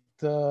with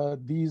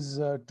these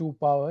two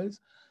powers,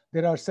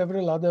 there are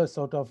several other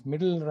sort of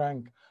middle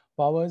rank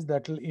powers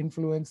that will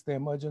influence the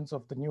emergence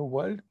of the new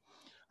world.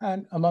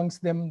 And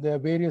amongst them, they're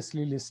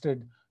variously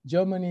listed: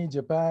 Germany,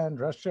 Japan,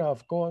 Russia,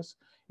 of course,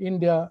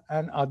 India,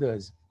 and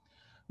others.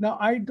 Now,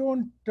 I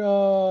don't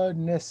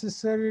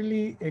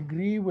necessarily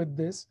agree with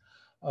this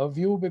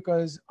view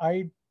because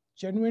I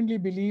genuinely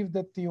believe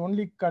that the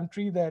only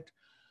country that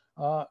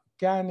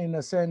can, in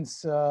a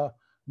sense,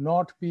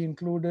 not be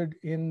included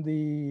in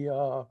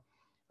the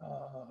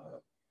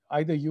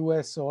either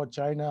US or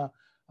China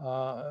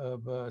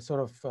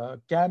sort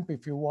of camp,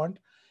 if you want,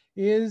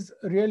 is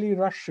really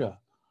Russia.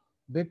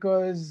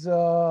 Because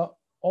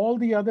all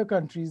the other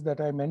countries that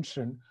I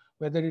mentioned,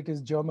 whether it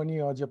is Germany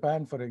or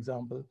Japan, for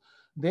example,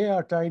 they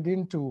are tied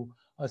into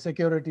a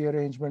security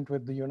arrangement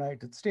with the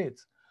United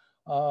States.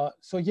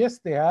 So yes,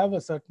 they have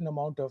a certain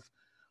amount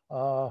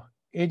of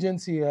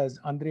agency, as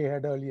Andrey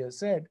had earlier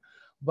said,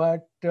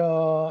 but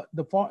the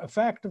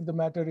fact of the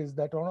matter is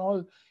that on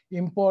all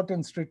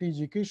important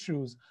strategic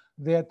issues,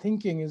 their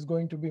thinking is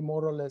going to be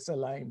more or less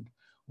aligned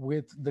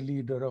with the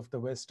leader of the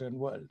Western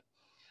world.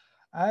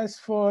 As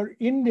for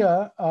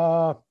India,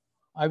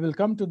 I will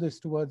come to this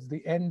towards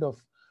the end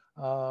of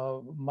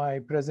my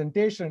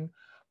presentation,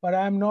 but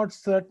I'm not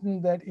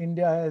certain that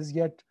India has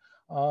yet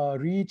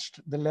reached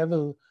the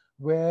level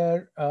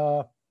where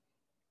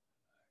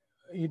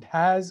it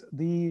has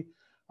the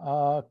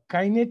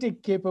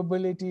kinetic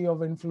capability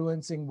of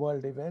influencing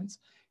world events.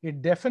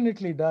 It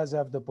definitely does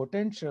have the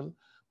potential,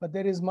 but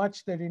there is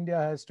much that India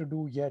has to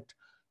do yet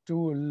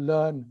to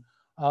learn.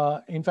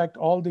 In fact,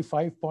 all the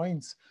 5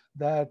 points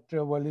that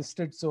were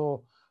listed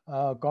so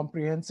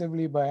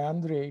comprehensively by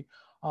Andrey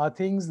are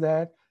things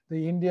that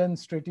the Indian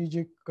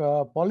strategic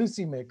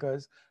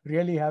policymakers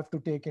really have to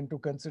take into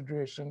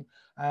consideration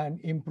and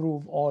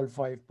improve all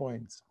 5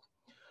 points.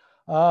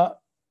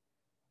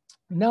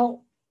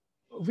 Now,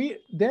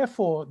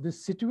 therefore,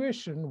 this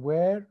situation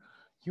where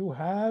you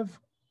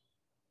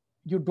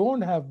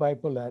don't have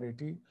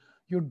bipolarity,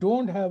 you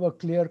don't have a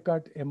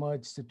clear-cut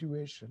emerged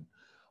situation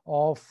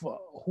of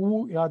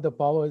who are the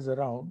powers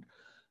around,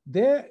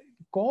 there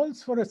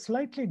calls for a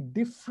slightly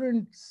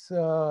different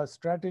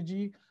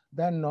strategy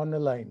than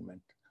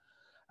non-alignment.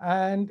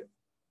 And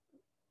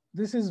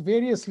this is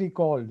variously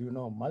called,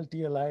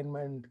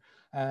 multi-alignment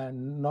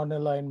and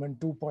non-alignment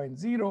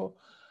 2.0.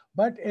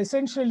 But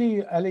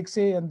essentially,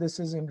 Alexey, and this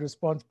is in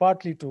response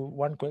partly to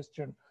one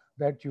question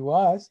that you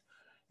asked,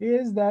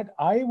 is that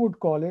I would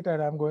call it,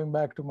 and I'm going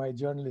back to my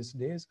journalist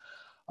days,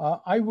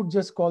 I would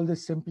just call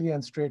this simply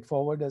and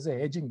straightforward as a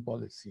hedging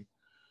policy.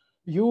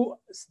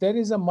 There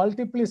is a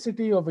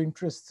multiplicity of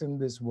interests in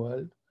this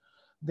world.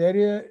 There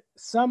are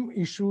some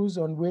issues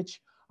on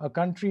which a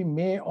country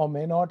may or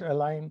may not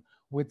align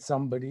with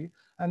somebody,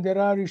 and there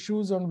are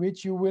issues on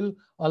which you will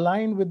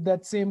align with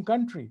that same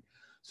country.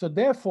 So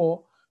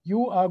therefore,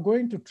 you are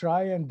going to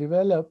try and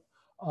develop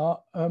a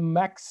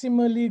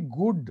maximally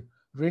good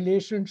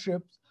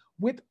relationships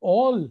with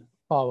all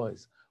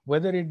powers,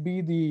 whether it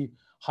be the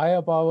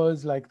higher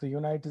powers like the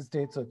United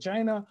States or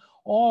China,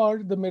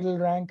 or the middle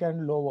rank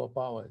and lower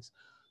powers.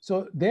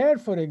 So there,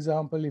 for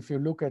example, if you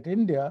look at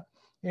India,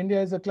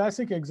 India is a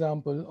classic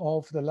example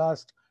of the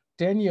last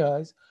 10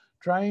 years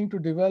trying to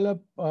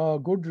develop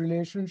good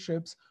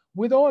relationships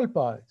with all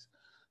powers.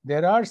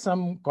 There are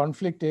some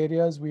conflict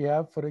areas we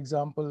have, for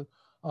example,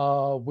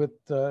 with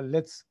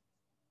let's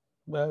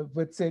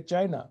say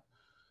China.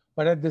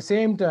 But at the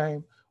same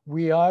time,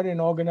 we are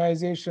in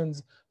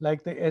organizations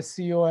like the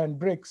SCO and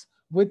BRICS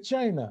with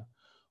China.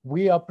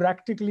 We are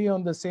practically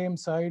on the same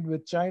side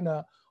with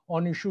China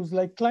on issues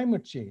like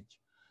climate change.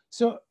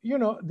 So, you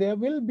know, there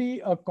will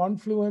be a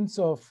confluence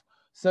of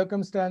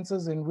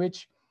circumstances in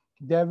which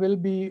there will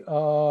be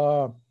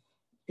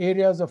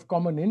areas of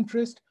common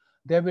interest.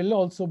 There will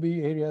also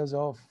be areas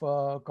of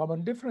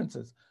common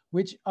differences,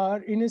 which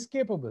are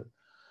inescapable.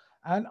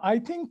 And I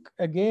think,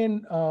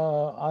 again,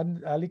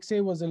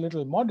 Alexey was a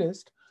little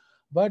modest,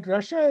 but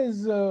Russia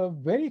has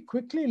very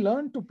quickly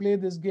learned to play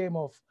this game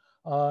of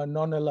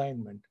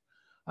non-alignment.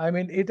 I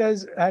mean, it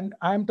has, and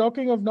I'm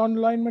talking of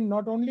non-alignment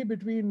not only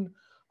between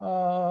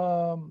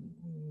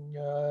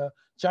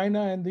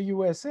China and the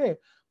USA,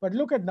 but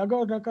look at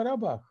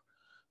Nagorno-Karabakh.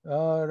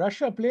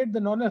 Russia played the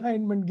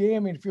non-alignment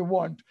game, if you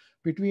want,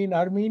 between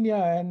Armenia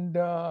and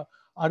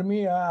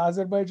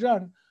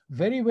Azerbaijan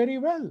very, very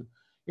well.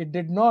 It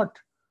did not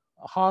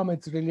harm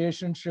its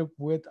relationship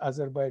with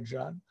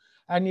Azerbaijan,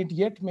 and it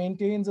yet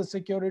maintains a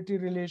security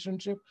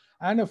relationship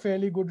and a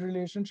fairly good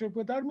relationship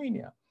with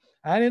Armenia.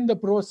 And in the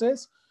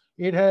process,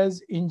 it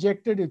has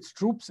injected its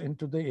troops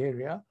into the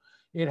area.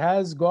 It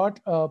has got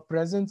a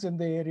presence in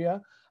the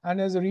area and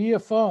has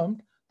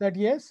reaffirmed that,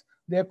 yes,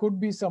 there could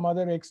be some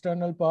other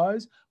external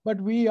powers, but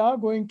we are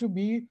going to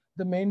be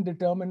the main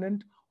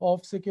determinant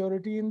of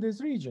security in this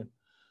region.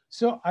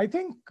 So I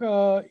think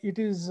it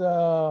is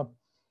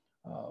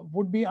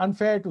would be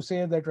unfair to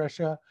say that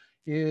Russia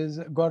is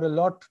got a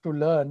lot to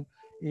learn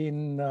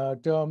in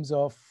terms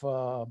of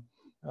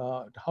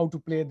how to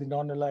play the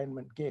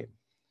non-alignment game.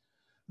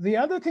 The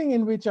other thing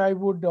in which I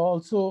would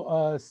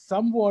also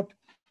somewhat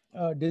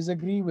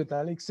disagree with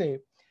Alexey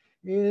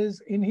is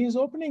in his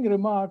opening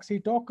remarks, he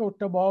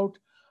talked about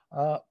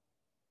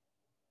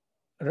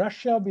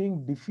Russia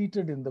being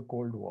defeated in the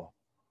Cold War.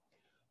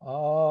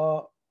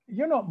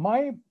 You know,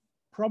 my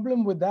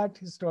problem with that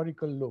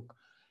historical look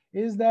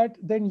is that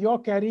then you're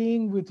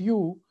carrying with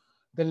you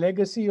the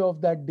legacy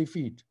of that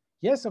defeat.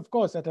 Yes, of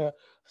course, at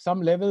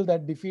some level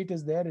that defeat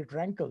is there, it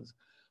rankles.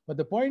 But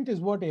the point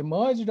is what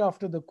emerged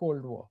after the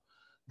Cold War.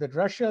 That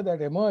Russia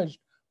that emerged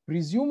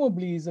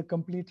presumably is a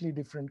completely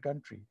different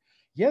country.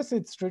 Yes,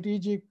 its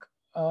strategic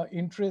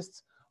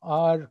interests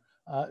are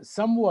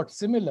somewhat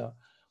similar,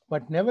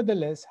 but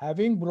nevertheless,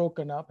 having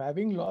broken up,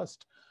 having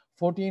lost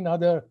 14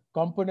 other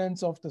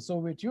components of the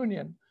Soviet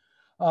Union,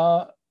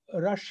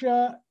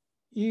 Russia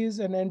is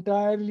an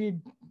entirely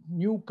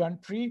new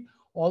country,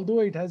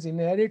 although it has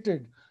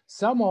inherited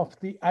some of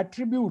the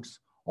attributes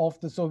of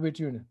the Soviet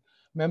Union,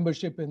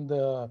 membership in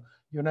the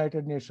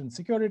United Nations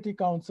Security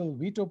Council,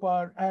 veto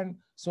power, and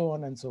so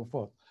on and so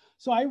forth.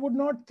 So I would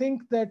not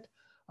think that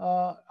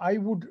I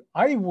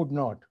would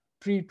not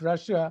treat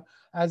Russia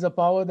as a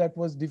power that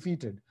was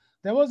defeated.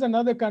 There was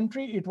another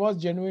country, it was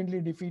genuinely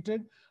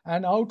defeated,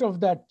 and out of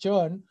that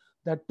churn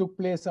that took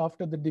place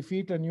after the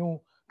defeat, a new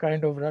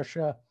kind of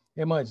Russia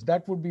emerged.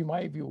 That would be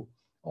my view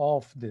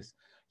of this.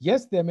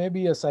 Yes, there may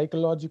be a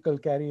psychological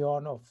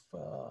carry-on of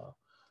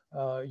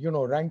you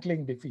know,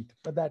 rankling defeat,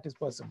 but that is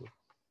possible.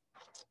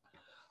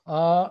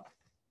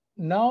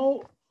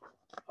 Now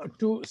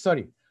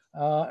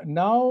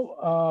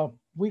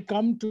we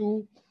come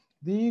to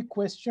the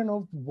question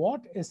of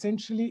what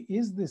essentially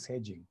is this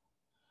hedging.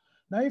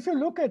 Now, if you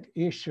look at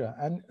Asia,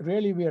 and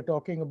really we are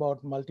talking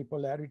about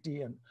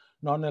multipolarity and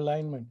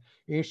non-alignment,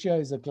 Asia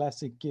is a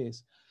classic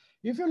case.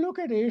 If you look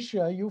at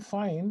Asia, you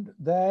find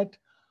that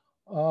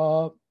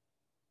all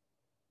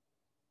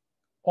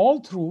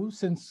through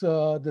since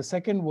the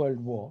Second World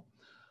War,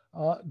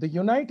 the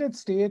United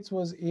States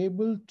was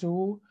able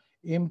to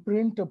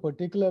imprint a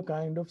particular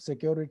kind of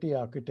security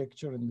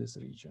architecture in this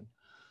region.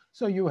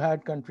 So you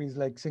had countries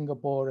like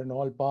Singapore and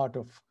all part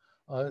of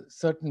a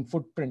certain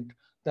footprint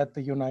that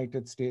the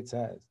United States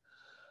has.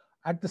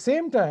 At the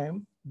same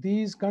time,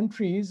 these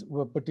countries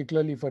were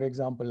particularly, for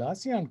example,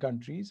 ASEAN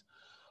countries,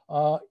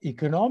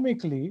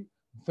 economically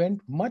went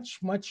much,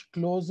 much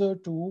closer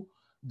to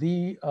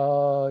the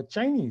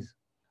Chinese.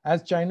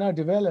 As China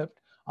developed,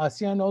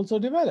 ASEAN also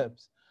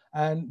develops,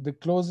 and the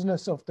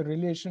closeness of the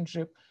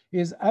relationship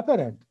is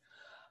apparent.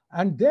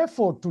 And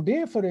therefore,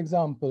 today, for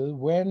example,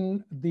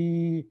 when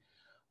the,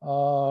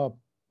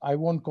 I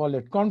won't call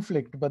it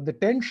conflict, but the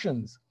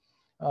tensions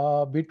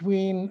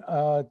between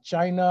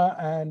China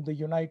and the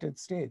United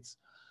States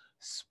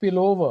spill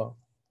over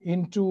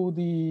into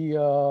the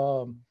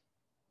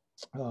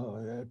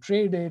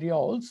trade area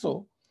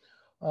also,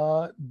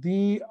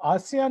 the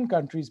ASEAN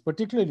countries,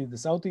 particularly the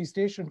Southeast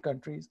Asian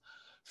countries,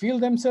 feel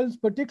themselves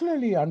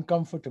particularly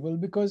uncomfortable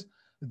because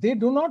they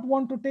do not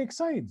want to take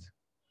sides.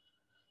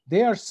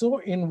 They are so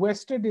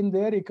invested in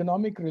their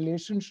economic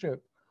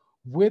relationship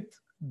with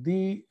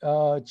the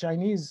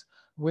Chinese,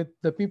 with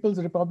the People's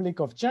Republic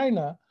of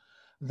China,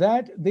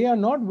 that they are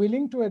not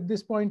willing to, at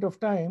this point of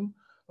time,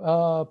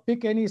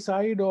 pick any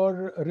side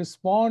or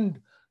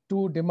respond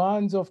to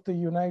demands of the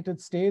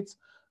United States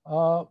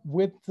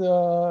with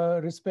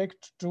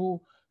respect to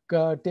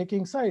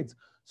taking sides.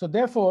 So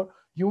therefore,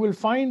 you will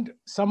find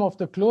some of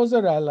the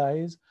closer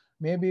allies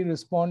maybe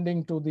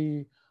responding to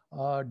the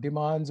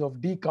demands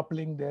of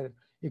decoupling their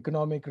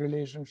economic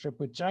relationship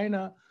with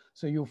China.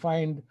 So you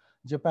find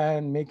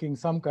Japan making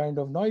some kind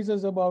of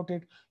noises about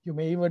it. You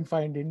may even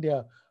find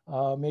India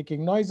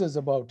making noises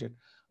about it.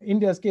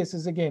 India's case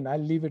is, again, I'll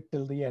leave it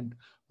till the end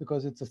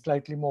because it's a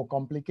slightly more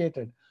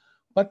complicated.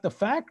 But the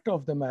fact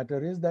of the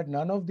matter is that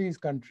none of these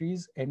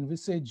countries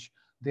envisage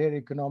their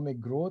economic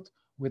growth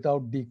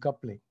without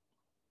decoupling.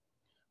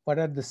 But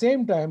at the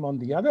same time, on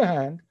the other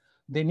hand,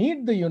 they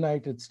need the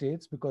United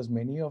States because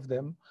many of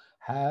them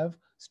have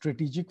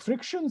strategic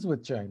frictions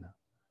with China.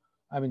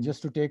 I mean,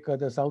 just to take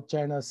the South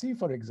China Sea,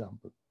 for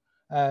example,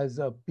 as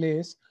a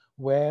place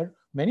where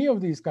many of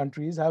these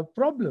countries have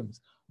problems.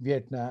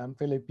 Vietnam,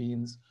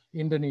 Philippines,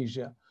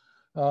 Indonesia,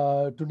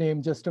 to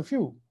name just a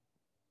few.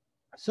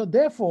 So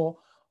therefore,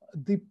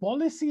 the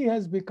policy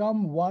has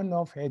become one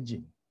of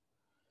hedging.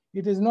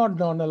 It is not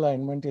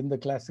non-alignment in the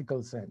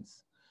classical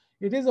sense.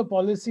 It is a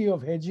policy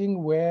of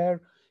hedging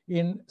where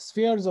in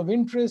spheres of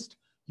interest,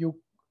 you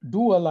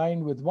do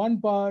align with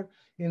one power.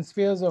 In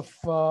spheres of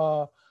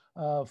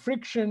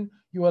friction,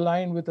 you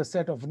align with a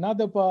set of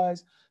another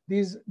powers.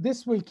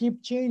 This will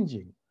keep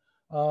changing.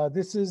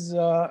 This is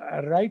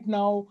right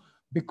now,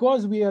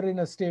 because we are in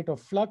a state of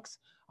flux,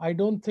 I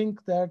don't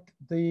think that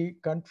the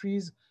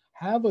countries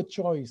have a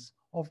choice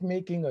of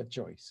making a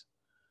choice.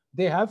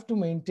 They have to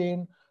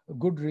maintain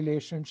good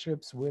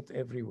relationships with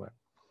everyone.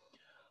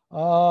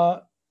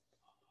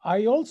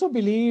 I also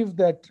believe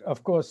that,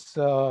 of course,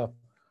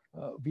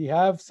 we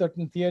have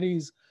certain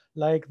theories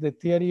like the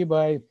theory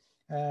by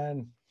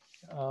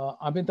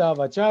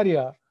Amitav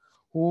Acharya,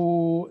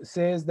 who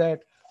says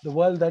that the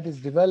world that is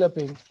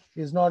developing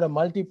is not a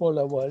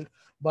multipolar world,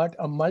 but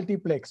a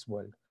multiplex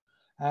world.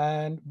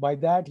 And by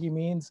that, he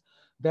means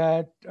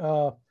that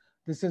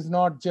this is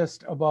not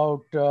just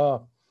about,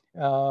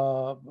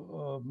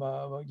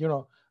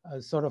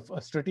 sort of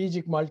a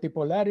strategic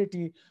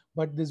multipolarity,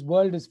 but this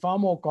world is far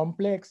more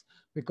complex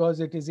because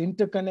it is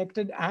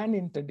interconnected and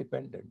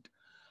interdependent.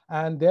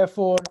 And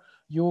therefore,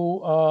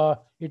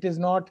 it is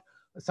not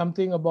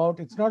something about,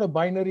 it's not a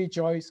binary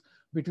choice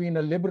between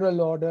a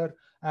liberal order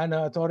and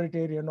an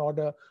authoritarian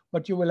order,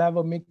 but you will have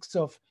a mix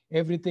of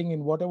everything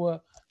in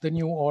whatever the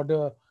new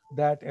order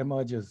that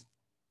emerges.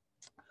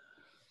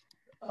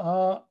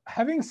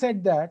 Having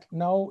said that,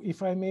 now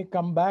if I may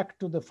come back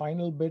to the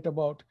final bit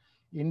about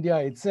India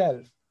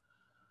itself.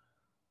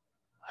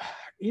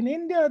 In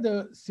India,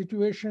 the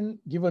situation,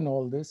 given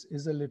all this,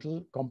 is a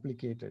little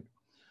complicated.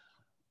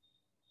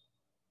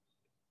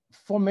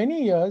 For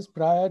many years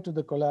prior to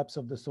the collapse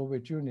of the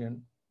Soviet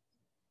Union,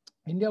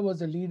 India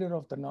was a leader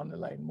of the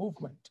non-aligned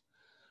movement.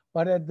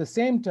 But at the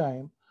same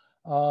time,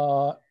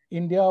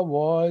 India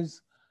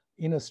was,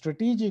 in a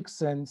strategic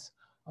sense,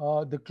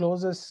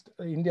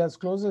 India's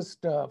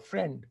closest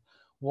friend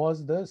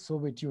was the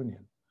Soviet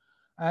Union.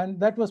 And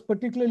that was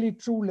particularly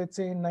true, let's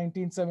say, in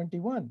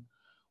 1971,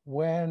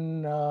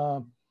 when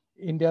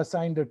India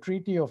signed a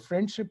treaty of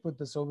friendship with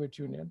the Soviet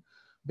Union,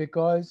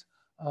 because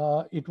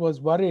it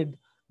was worried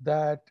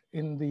that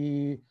in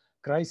the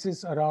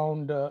crisis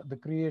around the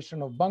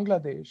creation of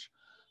Bangladesh,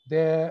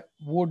 there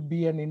would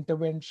be an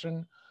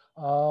intervention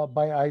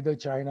by either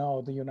China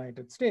or the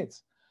United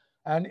States.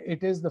 And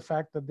it is the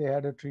fact that they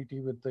had a treaty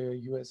with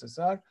the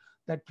USSR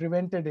that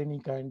prevented any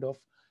kind of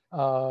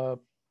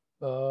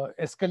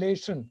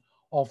escalation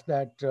of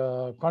that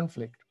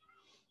conflict.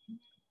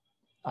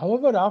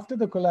 However, after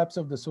the collapse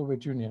of the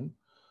Soviet Union,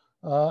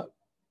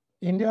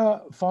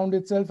 India found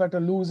itself at a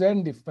loose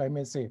end, if I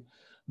may say.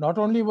 Not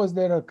only was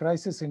there a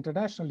crisis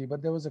internationally,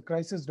 but there was a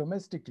crisis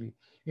domestically.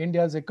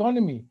 India's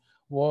economy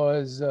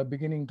was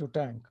beginning to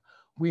tank.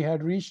 We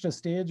had reached a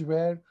stage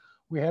where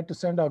we had to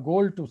send our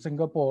gold to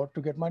Singapore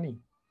to get money.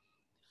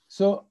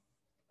 So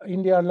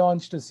India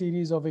launched a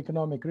series of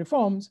economic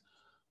reforms,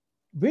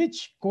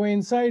 which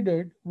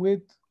coincided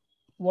with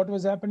what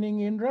was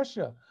happening in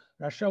Russia.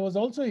 Russia was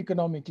also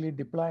economically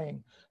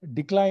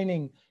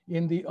declining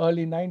in the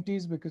early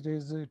 90s because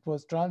it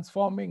was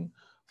transforming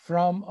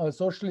from a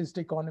socialist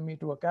economy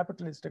to a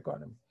capitalist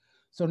economy.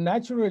 So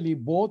naturally,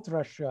 both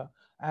Russia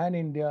and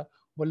India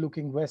were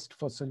looking west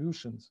for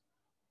solutions.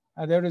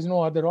 And there is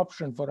no other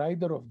option for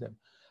either of them.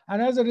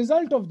 And as a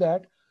result of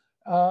that,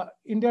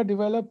 India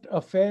developed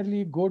a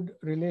fairly good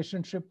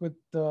relationship with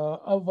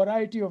a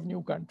variety of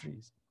new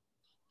countries.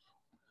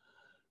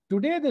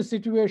 Today, the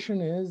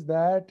situation is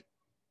that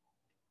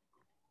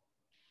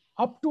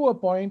up to a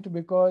point,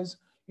 because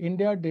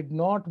India did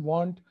not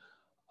want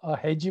a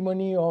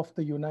hegemony of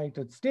the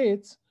United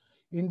States,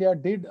 India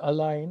did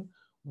align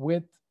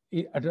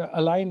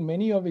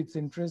many of its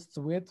interests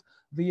with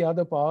the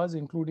other powers,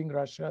 including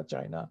Russia,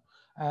 China,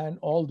 and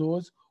all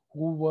those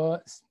who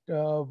were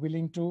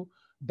willing to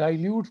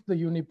dilute the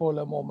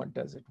unipolar moment,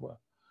 as it were.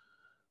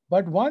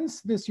 But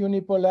once this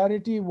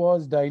unipolarity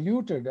was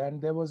diluted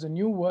and there was a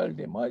new world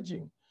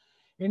emerging,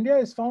 India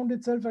has found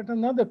itself at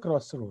another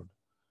crossroad.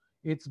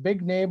 Its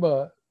big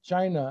neighbor,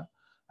 China,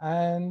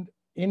 and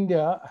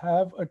India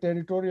have a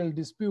territorial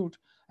dispute,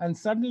 and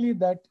suddenly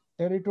that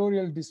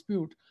territorial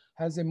dispute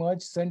has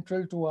emerged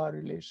central to our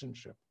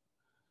relationship.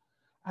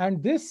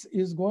 And this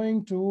is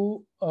going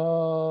to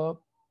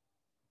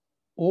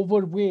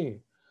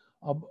overweigh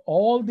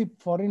all the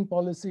foreign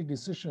policy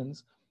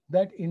decisions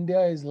that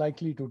India is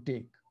likely to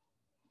take.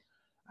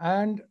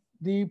 And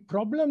the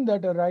problem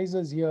that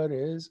arises here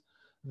is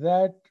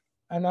that,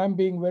 and I'm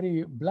being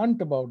very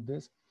blunt about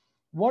this,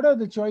 what are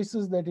the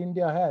choices that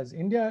India has?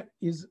 India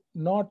is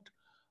not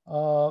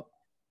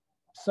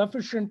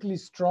sufficiently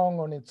strong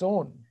on its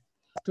own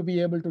to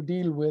be able to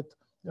deal with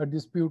a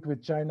dispute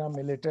with China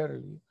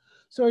militarily.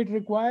 So it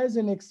requires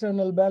an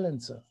external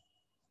balancer.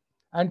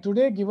 And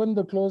today, given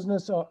the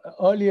closeness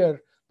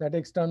earlier, that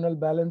external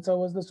balancer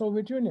was the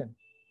Soviet Union.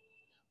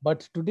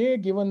 But today,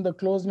 given the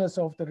closeness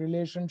of the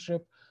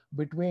relationship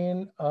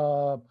between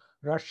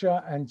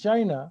Russia and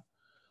China,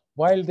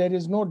 while there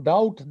is no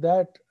doubt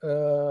that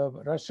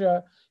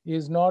Russia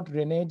is not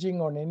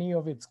reneging on any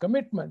of its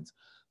commitments,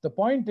 the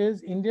point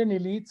is Indian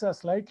elites are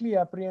slightly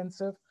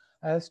apprehensive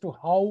as to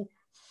how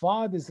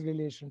far this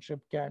relationship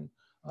can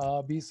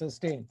be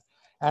sustained.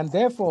 And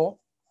therefore,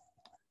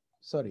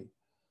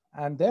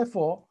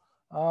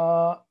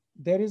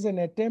 there is an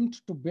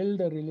attempt to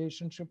build a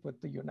relationship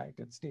with the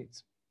United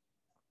States.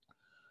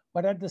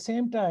 But at the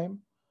same time,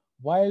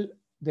 while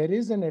there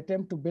is an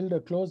attempt to build a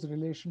close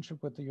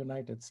relationship with the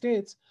United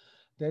States,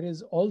 there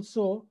is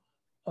also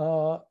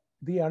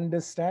the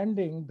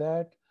understanding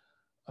that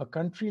a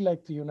country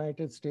like the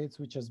United States,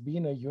 which has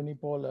been a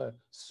unipolar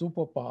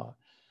superpower,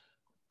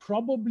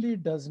 probably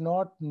does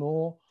not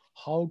know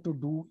how to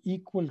do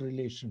equal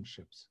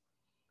relationships.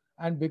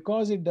 And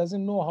because it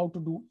doesn't know how to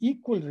do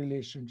equal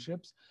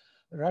relationships,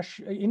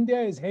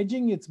 India is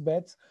hedging its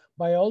bets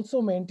by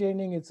also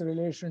maintaining its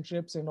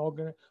relationships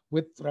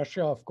with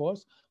Russia, of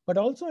course, but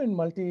also in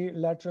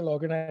multilateral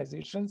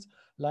organizations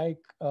like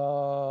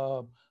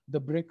the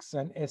BRICS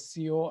and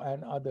SCO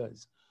and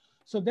others.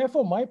 So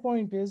therefore, my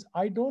point is,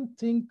 I don't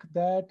think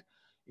that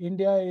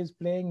India is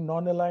playing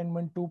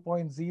non-alignment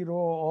 2.0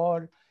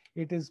 or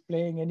it is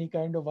playing any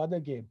kind of other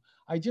game.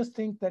 I just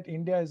think that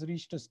India has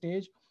reached a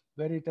stage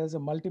where it has a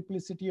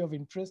multiplicity of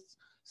interests.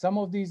 Some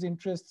of these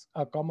interests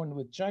are common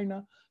with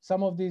China.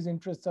 Some of these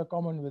interests are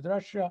common with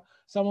Russia.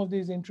 Some of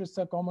these interests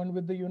are common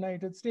with the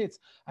United States.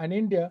 And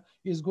India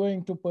is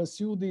going to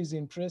pursue these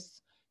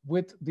interests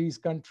with these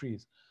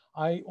countries.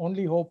 I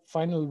only hope,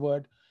 final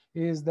word,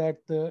 is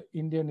that the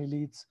Indian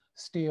elites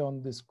stay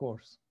on this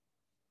course.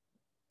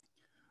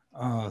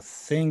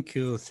 Thank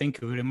you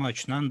very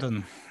much,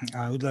 Nandan.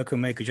 I would like to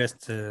make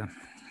just a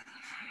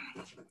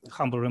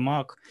humble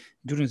remark.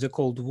 During the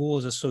Cold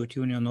War, the Soviet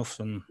Union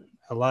often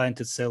aligned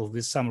itself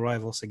with some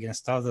rivals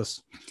against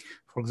others.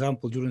 For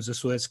example, during the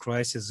Suez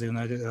Crisis,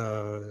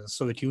 the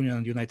Soviet Union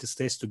and the United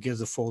States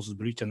together forced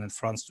Britain and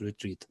France to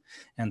retreat.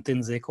 And in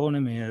the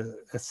economy,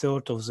 a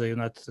third of the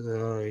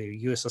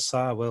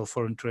USSR, well,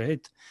 foreign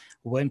trade,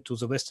 went to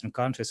the Western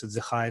countries at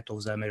the height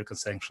of the American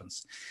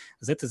sanctions.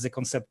 That is the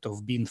concept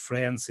of being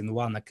friends in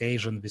one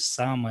occasion with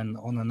some and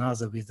on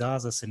another with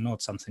others, and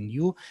not something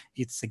new.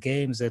 It's a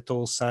game that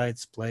all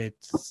sides played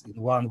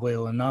in one way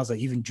or another,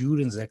 even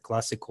during the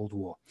classic Cold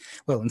War.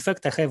 Well, in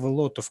fact, I have a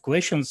lot of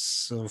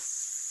questions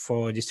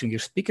for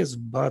distinguished speakers,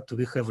 but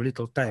we have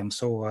little time,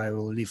 so I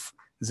will leave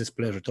this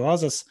pleasure to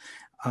others.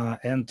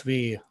 And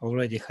we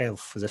already have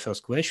the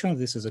first question.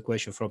 This is a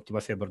question from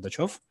Timofey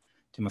Bardachov.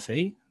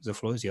 Timofey, the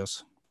floor is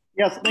yours.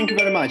 Yes, thank you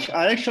very much.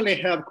 I actually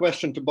have a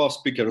question to both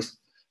speakers.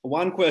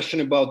 One question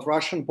about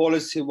Russian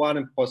policy,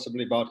 one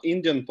possibly about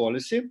Indian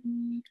policy.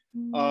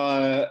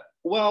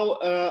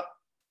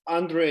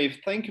 Andrey,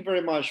 thank you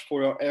very much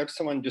for your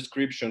excellent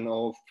description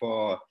of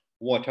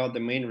what are the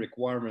main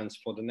requirements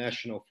for the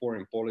national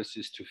foreign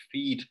policies to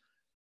feed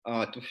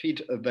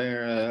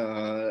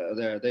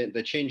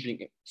the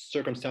changing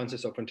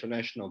circumstances of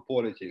international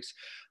politics.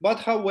 But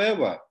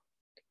however,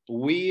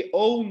 we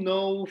all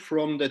know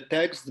from the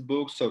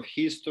textbooks of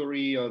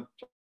history of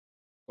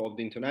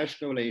the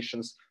international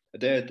relations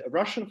that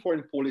Russian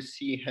foreign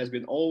policy has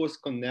been always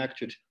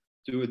connected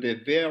to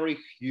the very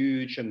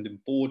huge and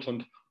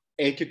important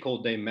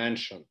ethical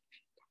dimension.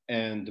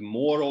 and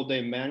moral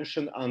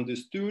dimension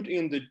understood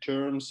in the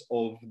terms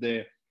of the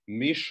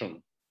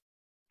mission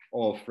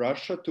of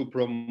Russia to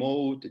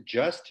promote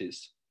justice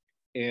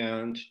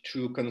and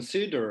to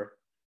consider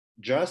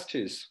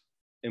justice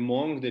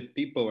among the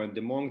people and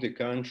among the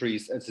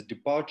countries as a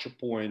departure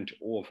point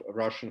of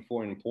Russian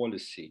foreign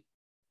policy.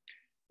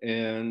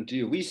 And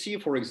we see,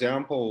 for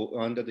example,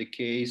 under the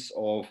case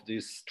of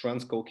this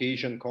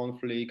Transcaucasian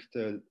conflict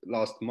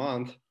last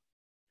month,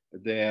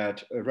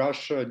 that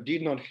Russia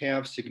did not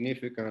have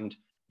significant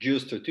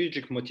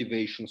geostrategic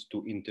motivations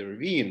to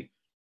intervene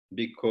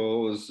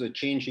because the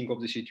changing of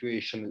the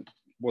situation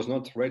was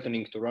not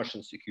threatening to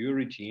Russian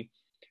security,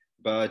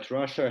 but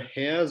Russia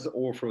has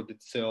offered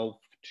itself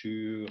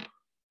to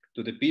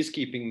the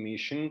peacekeeping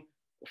mission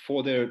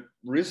for the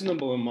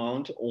reasonable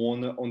amount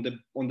on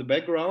the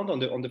background,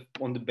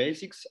 on the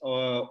basics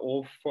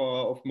of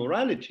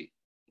morality.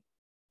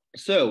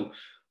 So,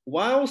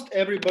 whilst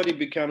everybody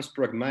becomes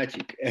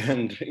pragmatic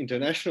and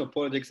international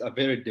politics are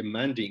very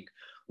demanding,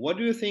 what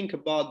do you think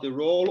about the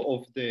role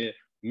of the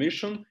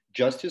mission,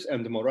 justice,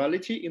 and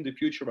morality in the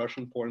future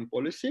Russian foreign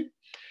policy?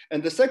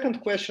 And the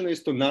second question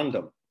is to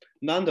Nandan.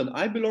 Nandan,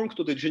 I belong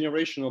to the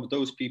generation of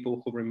those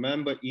people who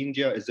remember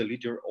India as a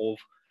leader of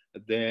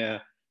the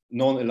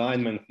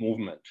non-alignment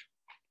movement.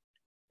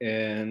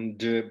 And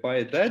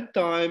by that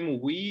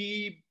time,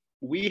 we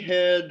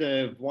had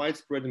a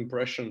widespread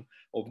impression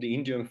of the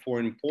Indian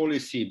foreign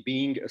policy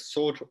being a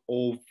sort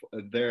of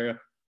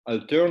their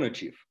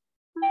alternative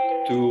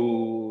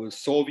to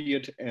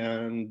Soviet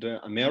and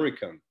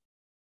American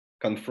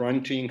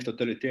confronting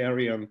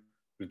totalitarian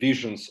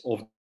visions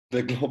of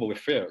the global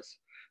affairs.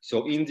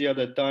 So India at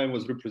that time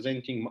was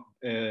representing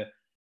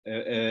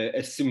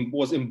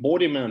was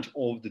embodiment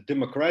of the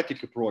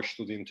democratic approach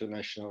to the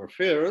international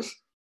affairs,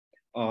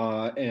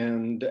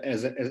 and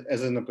as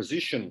an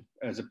opposition,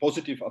 as a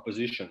positive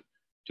opposition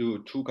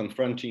to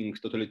confronting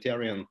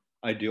totalitarian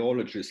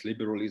ideologies,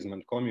 liberalism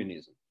and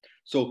communism.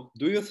 So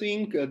do you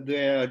think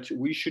that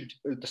we should,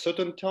 at a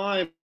certain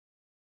time,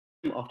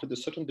 after the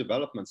certain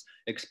developments,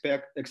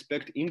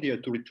 expect India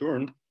to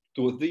return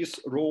to this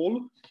role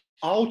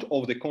out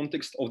of the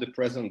context of the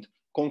present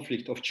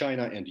conflict of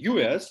China and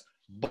US,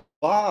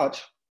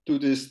 but to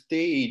the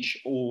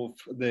stage of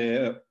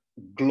the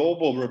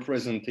global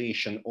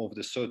representation of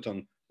the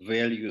certain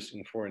values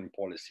in foreign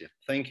policy?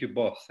 Thank you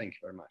both. Thank you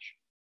very much.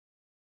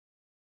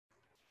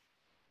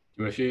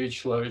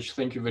 Timofey,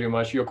 thank you very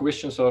much. Your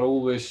questions are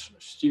always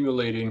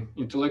stimulating,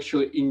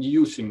 intellectually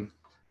inducing,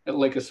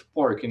 like a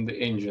spark in the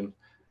engine.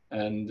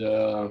 And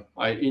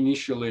I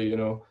initially,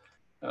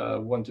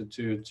 wanted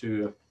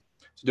to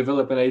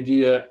develop an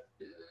idea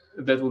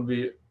that would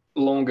be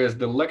long as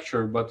the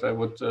lecture, but I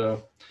would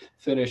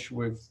finish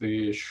with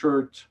the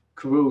short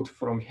quote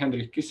from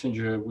Henry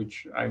Kissinger,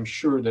 which I'm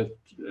sure that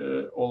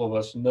all of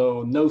us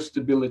know: no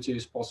stability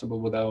is possible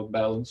without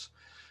balance.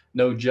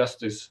 No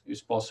justice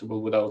is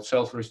possible without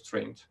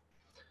self-restraint.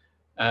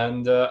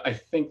 And I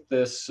think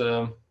this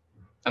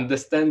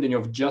understanding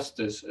of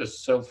justice as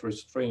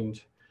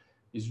self-restraint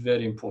is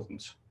very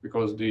important,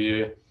 because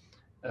the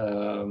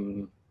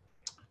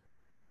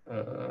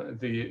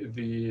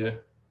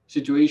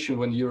situation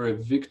when you're a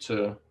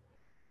victor,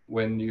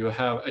 when you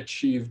have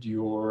achieved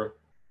your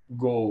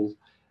goal,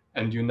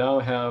 and you now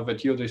have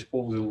at your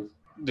disposal,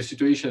 the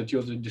situation at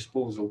your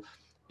disposal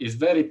is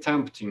very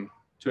tempting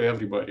to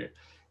everybody.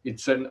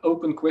 It's an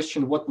open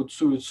question: what would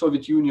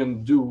Soviet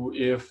Union do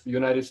if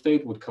United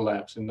States would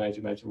collapse in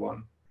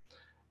 1991?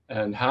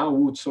 And how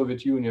would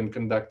Soviet Union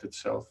conduct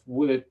itself?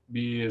 Would it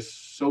be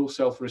so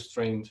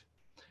self-restrained,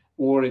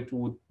 or it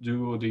would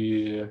do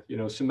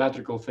the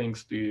symmetrical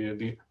things,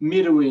 the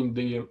mirroring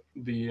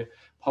the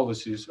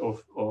policies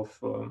of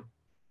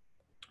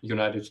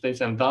United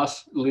States, and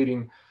thus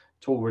leading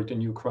toward a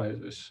new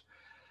crisis?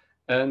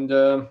 And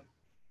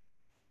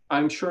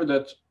I'm sure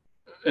that,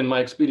 in my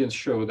experience,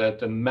 show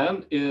that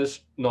man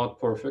is not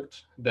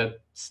perfect,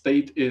 that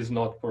state is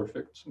not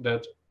perfect,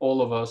 that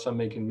all of us are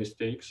making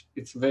mistakes.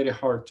 It's very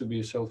hard to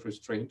be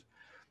self-restrained.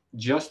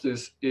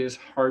 Justice is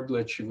hardly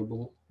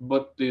achievable,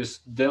 but this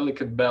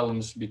delicate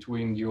balance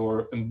between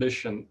your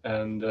ambition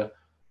and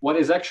what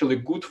is actually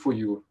good for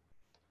you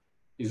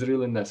is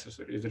really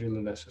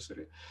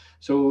necessary.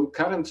 So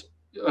current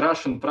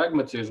Russian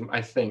pragmatism,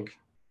 I think,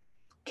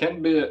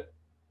 can be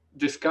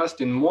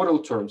discussed in moral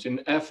terms, in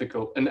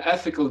an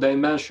ethical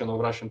dimension of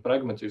Russian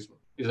pragmatism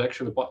is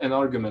actually an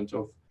argument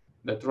of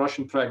that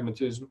Russian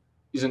pragmatism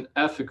is an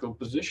ethical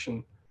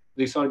position.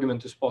 This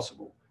argument is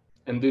possible.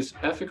 And this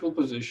ethical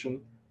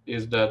position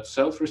is that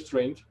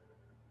self-restraint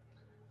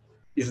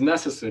is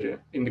necessary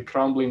in the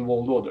crumbling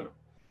world order.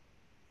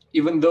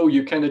 Even though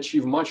you can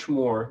achieve much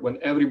more when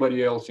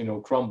everybody else,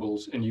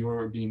 crumbles, and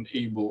you're being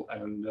able,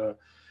 and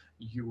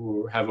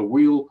you have a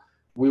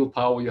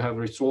willpower, you have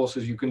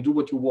resources, you can do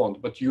what you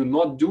want, but you're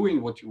not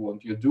doing what you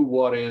want. You do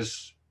what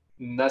is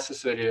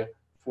necessary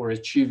for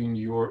achieving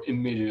your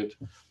immediate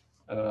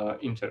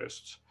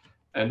interests.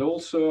 And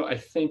also, I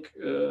think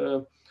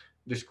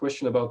this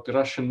question about the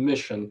Russian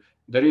mission,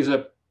 there is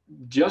a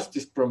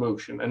justice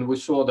promotion, and we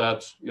saw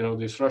that, you know,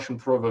 this Russian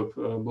proverb,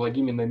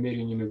 "Благими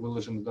намерениями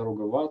выложена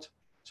дорога в ад."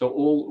 So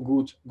all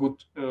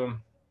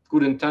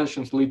good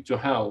intentions lead to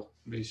hell,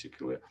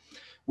 basically.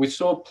 We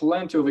saw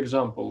plenty of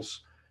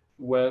examples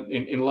when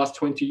in last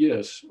 20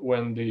 years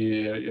when the,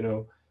 you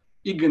know,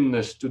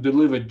 eagerness to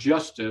deliver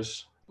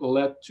justice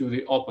led to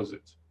the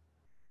opposite.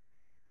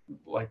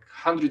 Like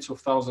hundreds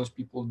of thousands of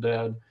people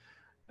dead,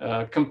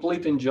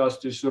 complete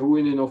injustice,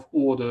 ruining of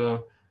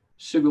order,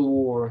 civil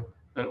war,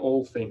 and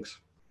all things.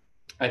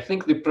 I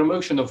think the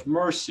promotion of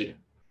mercy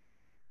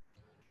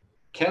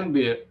can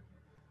be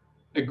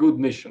a good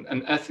mission,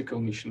 an ethical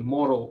mission,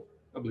 moral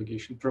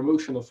obligation,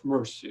 promotion of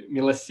mercy,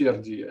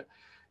 милосердие.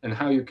 And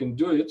how you can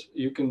do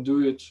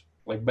it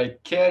like by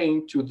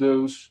caring to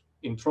those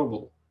in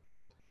trouble.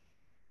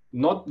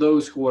 Not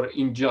those who are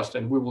unjust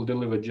and we will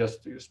deliver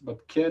justice,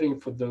 but caring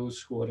for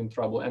those who are in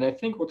trouble. And I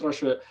think what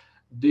Russia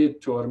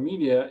did to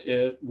Armenia,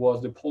 it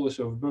was the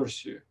policy of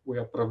mercy. We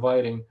are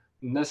providing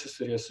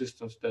necessary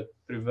assistance that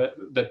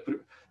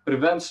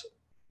prevents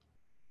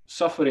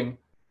suffering,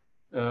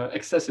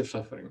 excessive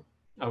suffering.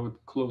 I would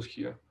close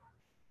here.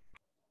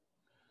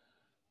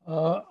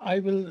 I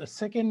will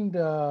second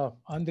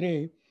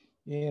Andrey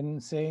in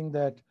saying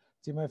that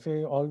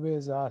Timofey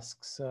always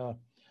asks,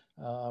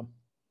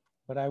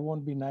 but I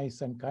won't be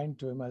nice and kind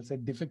to him, I'll say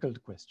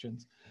difficult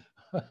questions.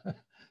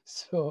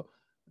 So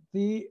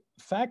the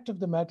fact of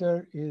the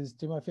matter is,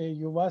 Timofey,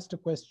 you've asked a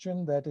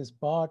question that is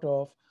part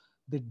of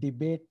the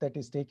debate that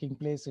is taking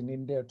place in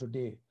India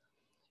today.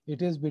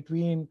 It is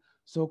between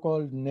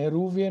so-called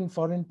Nehruvian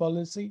foreign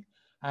policy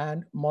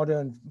and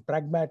modern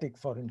pragmatic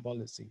foreign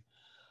policy.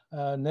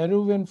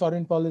 Nehruvian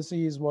foreign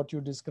policy is what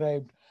you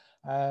described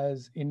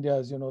as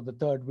India's, you know, the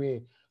third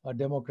way, a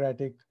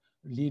democratic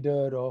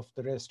leader of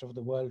the rest of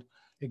the world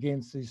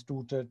against these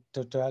two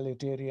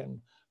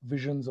totalitarian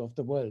visions of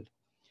the world.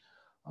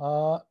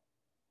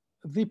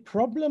 The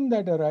problem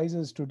that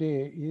arises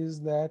today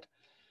is that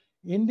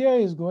India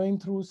is going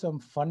through some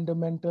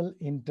fundamental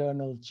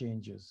internal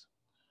changes,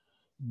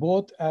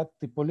 both at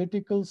the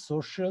political,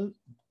 social,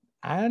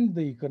 and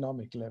the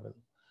economic level.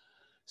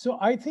 So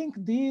I think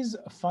these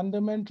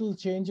fundamental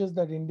changes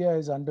that India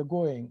is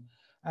undergoing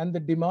and the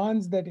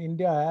demands that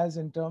India has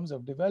in terms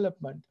of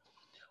development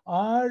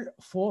are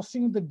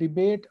forcing the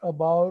debate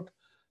about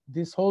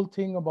this whole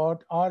thing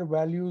about are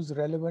values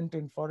relevant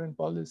in foreign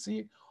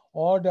policy,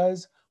 or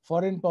does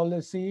foreign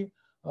policy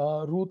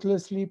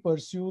ruthlessly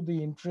pursue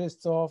the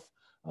interests of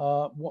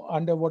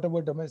under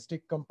whatever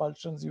domestic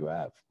compulsions you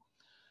have.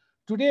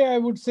 Today, I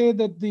would say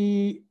that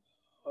the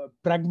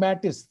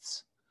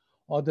pragmatists,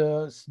 or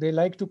they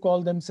like to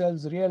call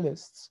themselves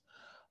realists.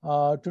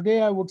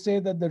 Today, I would say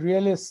that the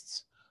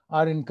realists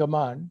are in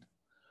command.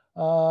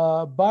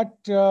 But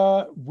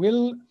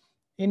will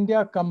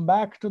India come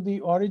back to the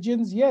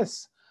origins?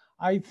 Yes,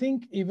 I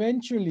think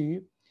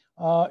eventually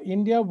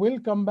India will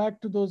come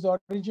back to those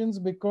origins,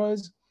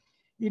 because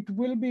it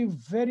will be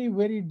very,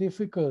 very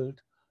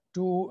difficult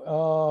to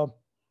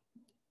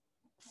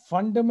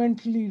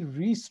fundamentally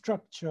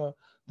restructure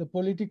the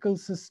political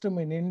system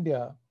in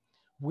India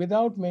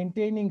without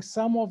maintaining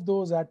some of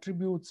those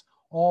attributes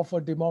of a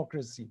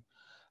democracy.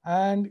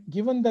 And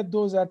given that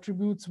those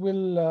attributes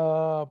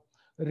will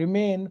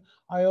remain,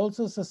 I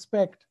also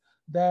suspect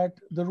that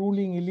the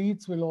ruling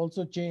elites will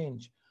also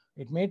change.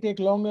 It may take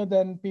longer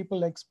than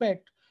people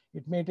expect.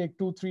 It may take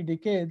 2-3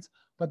 decades,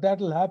 but that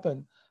will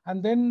happen.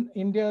 And then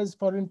India's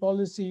foreign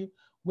policy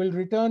will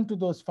return to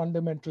those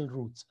fundamental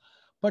roots.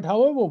 But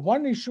however,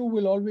 one issue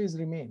will always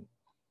remain.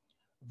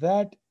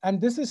 That,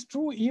 and this is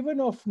true even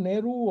of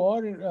Nehru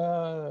or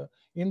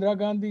Indira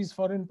Gandhi's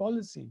foreign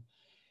policy.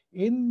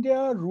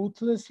 India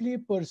ruthlessly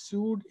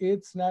pursued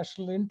its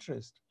national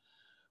interest.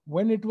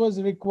 When it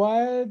was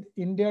required,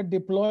 India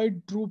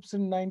deployed troops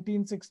in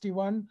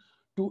 1961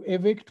 to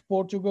evict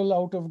Portugal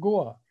out of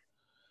Goa.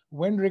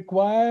 When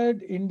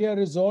required, India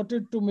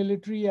resorted to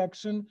military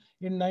action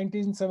in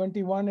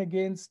 1971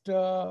 against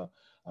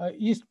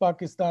East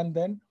Pakistan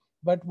then,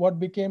 but what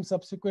became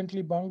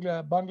subsequently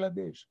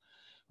Bangladesh.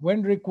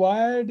 When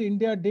required,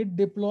 India did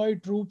deploy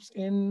troops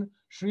in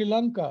Sri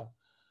Lanka.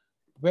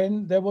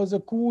 When there was a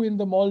coup in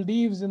the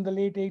Maldives in the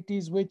late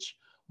 80s, which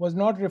was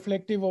not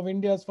reflective of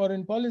India's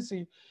foreign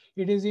policy,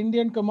 it is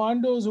Indian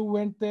commandos who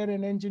went there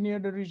and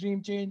engineered a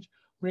regime change,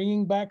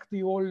 bringing back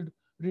the old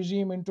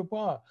regime into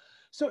power.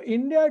 So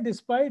India,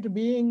 despite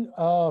being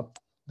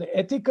the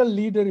ethical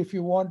leader, if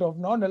you want, of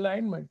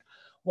non-alignment,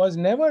 was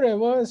never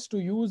averse to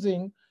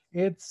using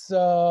its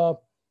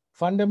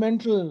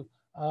fundamental,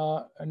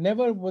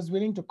 never was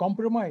willing to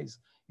compromise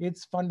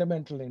its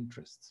fundamental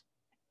interests.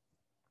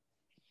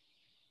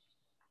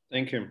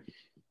 Thank you.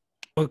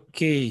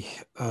 Okay,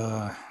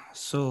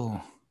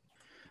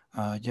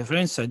 dear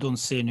friends, I don't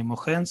see any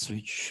more hands,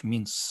 which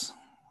means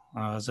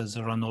that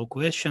there are no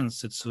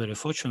questions. It's very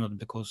fortunate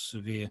because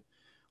we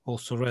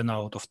also ran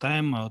out of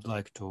time. I would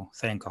like to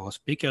thank our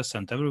speakers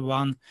and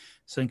everyone.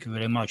 Thank you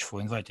very much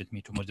for inviting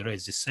me to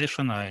moderate this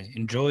session. I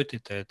enjoyed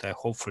it, and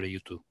hopefully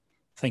you too.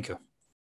 Thank you.